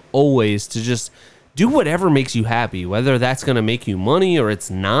encourage him always to just do whatever makes you happy, whether that's going to make you money or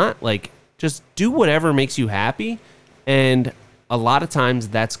it's not. Like just do whatever makes you happy. And a lot of times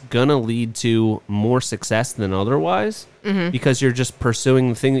that's going to lead to more success than otherwise, because you're just pursuing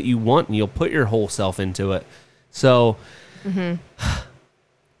the thing that you want and you'll put your whole self into it. So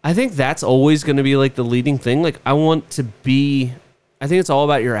I think that's always going to be like the leading thing. Like I think it's all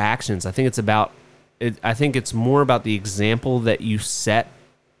about your actions. I think it's more about the example that you set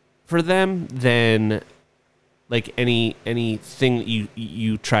for them than like anything that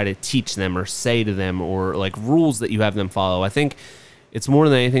you try to teach them or say to them or like rules that you have them follow. I think it's more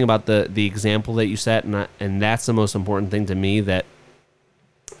than anything about the example that you set, and that's the most important thing to me, that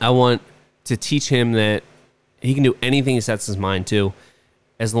I want to teach him that he can do anything he sets his mind to,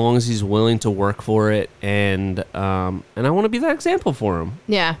 as long as he's willing to work for it, and I want to be that example for him.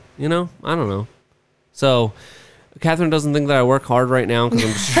 Yeah. I don't know. So Catherine doesn't think that I work hard right now because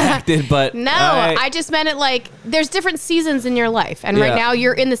I'm distracted, but no, I just meant it like there's different seasons in your life, and right now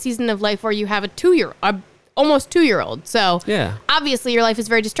you're in the season of life where you have almost 2-year-old. So obviously your life is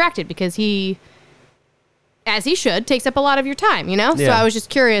very distracted because he, as he should, takes up a lot of your time. Yeah. So I was just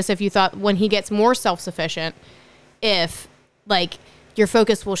curious if you thought when he gets more self-sufficient, if like your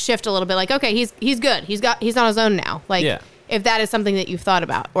focus will shift a little bit. Like, okay, he's good. He's on his own now. Like. If that is something that you've thought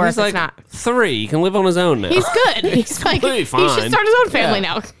about, or he's if like it's not. 3, he can live on his own now. He's good. He's like, he fine. should start his own family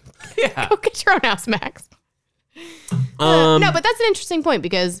now. Yeah. Go get your own house, Max. No, but that's an interesting point,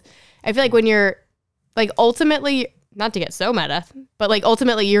 because I feel like when you're like ultimately, not to get so meta, but like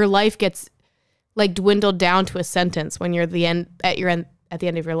ultimately your life gets like dwindled down to a sentence when you're at the end of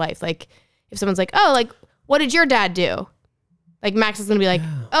your life. Like if someone's like, oh, like what did your dad do? Like Max is going to be like,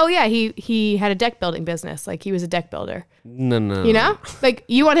 oh yeah, he had a deck building business. Like he was a deck builder. No. Like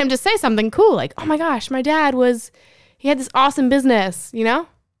you want him to say something cool. Like, oh my gosh, my dad he had this awesome business, Yeah,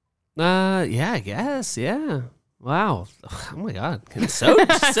 I guess. Yeah. Wow. Oh my God. It's so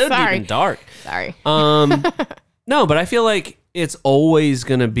deep and dark. Sorry. No, but I feel like it's always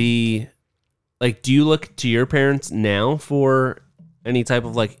going to be like, do you look to your parents now for any type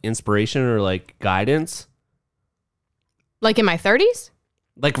of like inspiration or like guidance? Like in my 30s?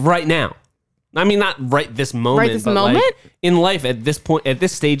 Like right now. I mean, not right this moment, but like in life at this point, at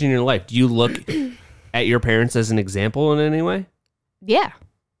this stage in your life, do you look at your parents as an example in any way? Yeah.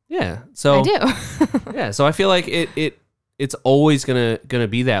 Yeah. So I do. Yeah. So I feel like it's always gonna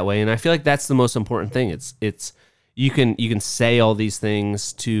be that way, and I feel like that's the most important thing. It's you can say all these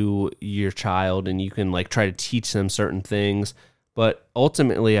things to your child, and you can like try to teach them certain things, but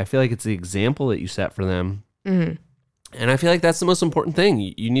ultimately, I feel like it's the example that you set for them. Mm-hmm. And I feel like that's the most important thing.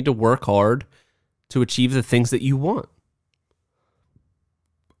 You need to work hard to achieve the things that you want.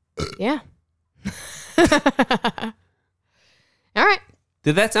 Yeah. All right.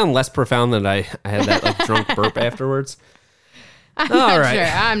 Did that sound less profound than I had that like drunk burp afterwards?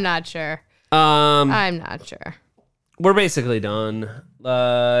 I'm not sure. I'm not sure. We're basically done.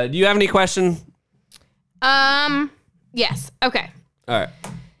 Do you have any question? Yes. Okay. All right.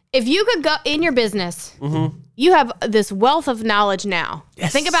 If you could go in your business, you have this wealth of knowledge now.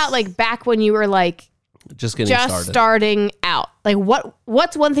 Yes. Think about like back when you were like just starting out. Like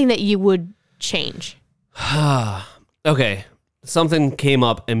what's one thing that you would change? Okay. Something came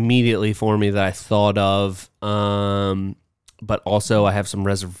up immediately for me that I thought of, but also I have some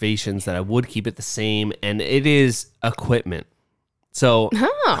reservations that I would keep it the same, and it is equipment. So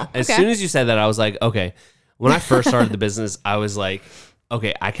as soon as you said that, I was like, okay. When I first started the business, I was like,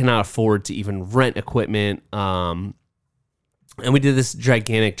 okay, I cannot afford to even rent equipment. And we did this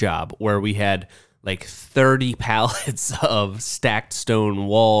gigantic job where we had like 30 pallets of stacked stone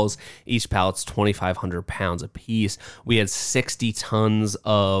walls. Each pallet's 2,500 pounds a piece. We had 60 tons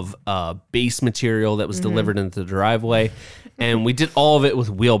of base material that was delivered into the driveway. And we did all of it with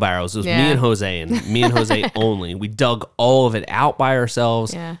wheelbarrows. It was me and Jose only. We dug all of it out by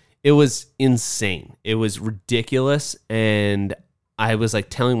ourselves. Yeah. It was insane. It was ridiculous. And I was like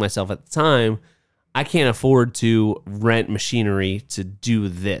telling myself at the time, I can't afford to rent machinery to do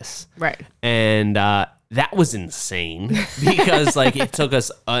this. Right. And that was insane because like it took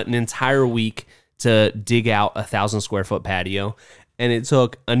us an entire week to dig out 1,000 square foot patio. And it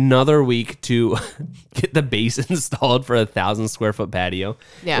took another week to get the base installed for 1,000 square foot patio.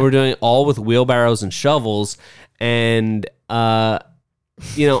 Yeah. And we're doing it all with wheelbarrows and shovels. And,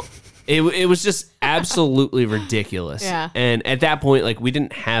 you know, it was just absolutely ridiculous. Yeah. And at that point, like, we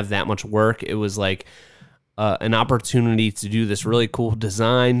didn't have that much work. It was like an opportunity to do this really cool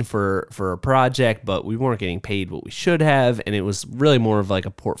design for a project, but we weren't getting paid what we should have. And it was really more of like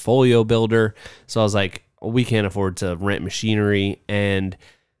a portfolio builder. So I was like, we can't afford to rent machinery. And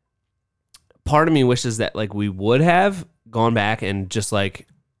part of me wishes that like we would have gone back and just like,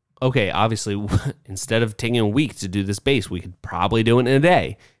 okay, obviously instead of taking a week to do this base, we could probably do it in a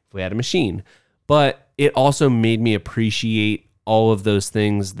day if we had a machine. But it also made me appreciate all of those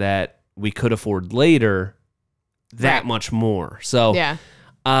things that we could afford later that much more. So Yeah.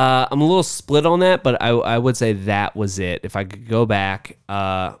 I'm a little split on that, but I would say that was it. If I could go back,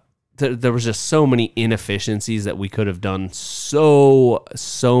 there was just so many inefficiencies that we could have done so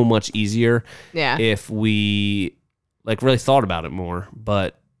much easier Yeah. if we like really thought about it more.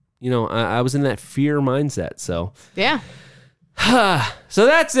 But you know, I was in that fear mindset. So Yeah. so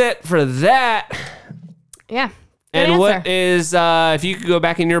that's it for that. Yeah. Good And answer. what is if you could go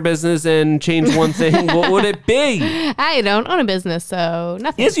back in your business and change one thing, what would it be? I don't own a business, so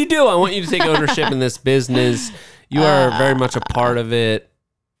nothing. Yes, you do. I want you to take ownership in this business. You are very much a part of it.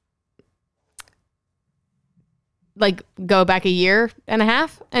 Like go back a year and a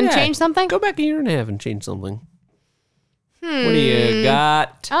half and Yeah, change something? Go back a year and a half and change something. What do you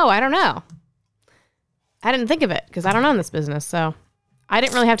got? Oh, I don't know. I didn't think of it because I don't own this business, so I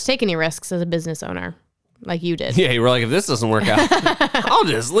didn't really have to take any risks as a business owner like you did. Yeah, you were like, if this doesn't work out, I'll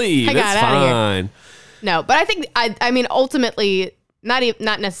just leave. I got It's outta here. fine. No, but I think I mean ultimately not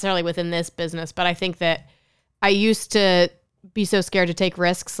necessarily within this business, but I think that I used to be so scared to take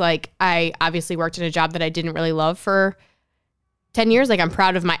risks. Like I obviously worked in a job that I didn't really love for 10 years. Like I'm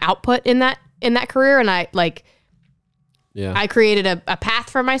proud of my output in that career, and I created a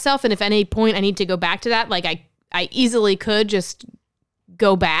path for myself. And if at any point I need to go back to that, like I easily could just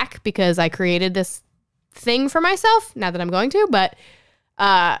go back because I created this thing for myself. Not that I'm going to, but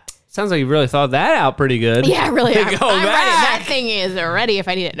Sounds like you really thought that out pretty good. yeah, really. I'm Go ready. back. That thing is ready if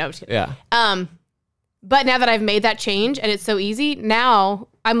I need it. No, I'm just kidding. Yeah. But now that I've made that change and it's so easy, now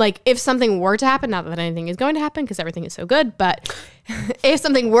I'm like, if something were to happen, not that anything is going to happen because everything is so good, but if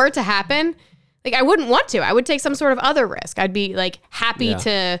something were to happen, like I wouldn't want to. I would take some sort of other risk. I'd be like happy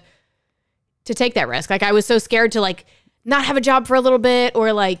to take that risk. Like I was so scared to like not have a job for a little bit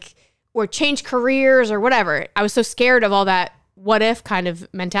or change careers or whatever. I was so scared of all that what if kind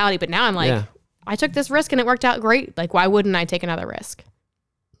of mentality. But now I'm like, I took this risk and it worked out great. Like why wouldn't I take another risk?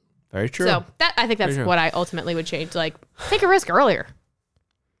 Very true. So I think that's what I ultimately would change. Like take a risk earlier.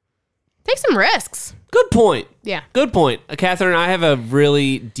 Take some risks. Good point. Yeah. Good point. Catherine, I have a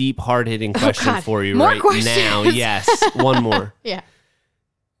really deep, hard-hitting question God. for you More right questions. now. Yes. One more. Yeah.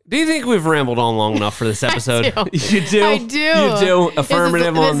 Do you think we've rambled on long enough for this episode? do. You do? I do. You do?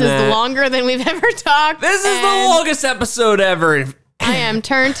 Affirmative on that. This is longer than we've ever talked. This is the and longest episode ever. I am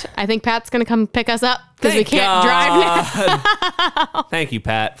turned. I think Pat's going to come pick us up because we Thank can't drive now. God. Thank you,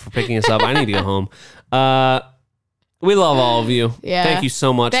 Pat, for picking us up. I need to go home. We love all of you. Yeah. Thank you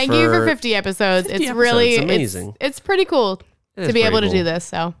so much. Thank you for 50 episodes. 50 It's really episodes. Amazing. It's pretty cool It to is be able pretty to do cool. this.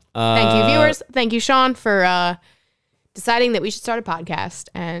 So thank you, viewers. Thank you, Sean, for deciding that we should start a podcast,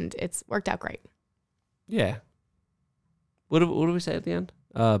 and it's worked out great. Yeah. What do we say at the end?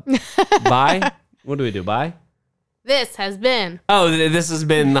 Bye? What do we do? Bye? This has been. Oh, this has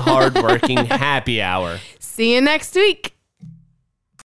been the hardworking happy hour. See you next week.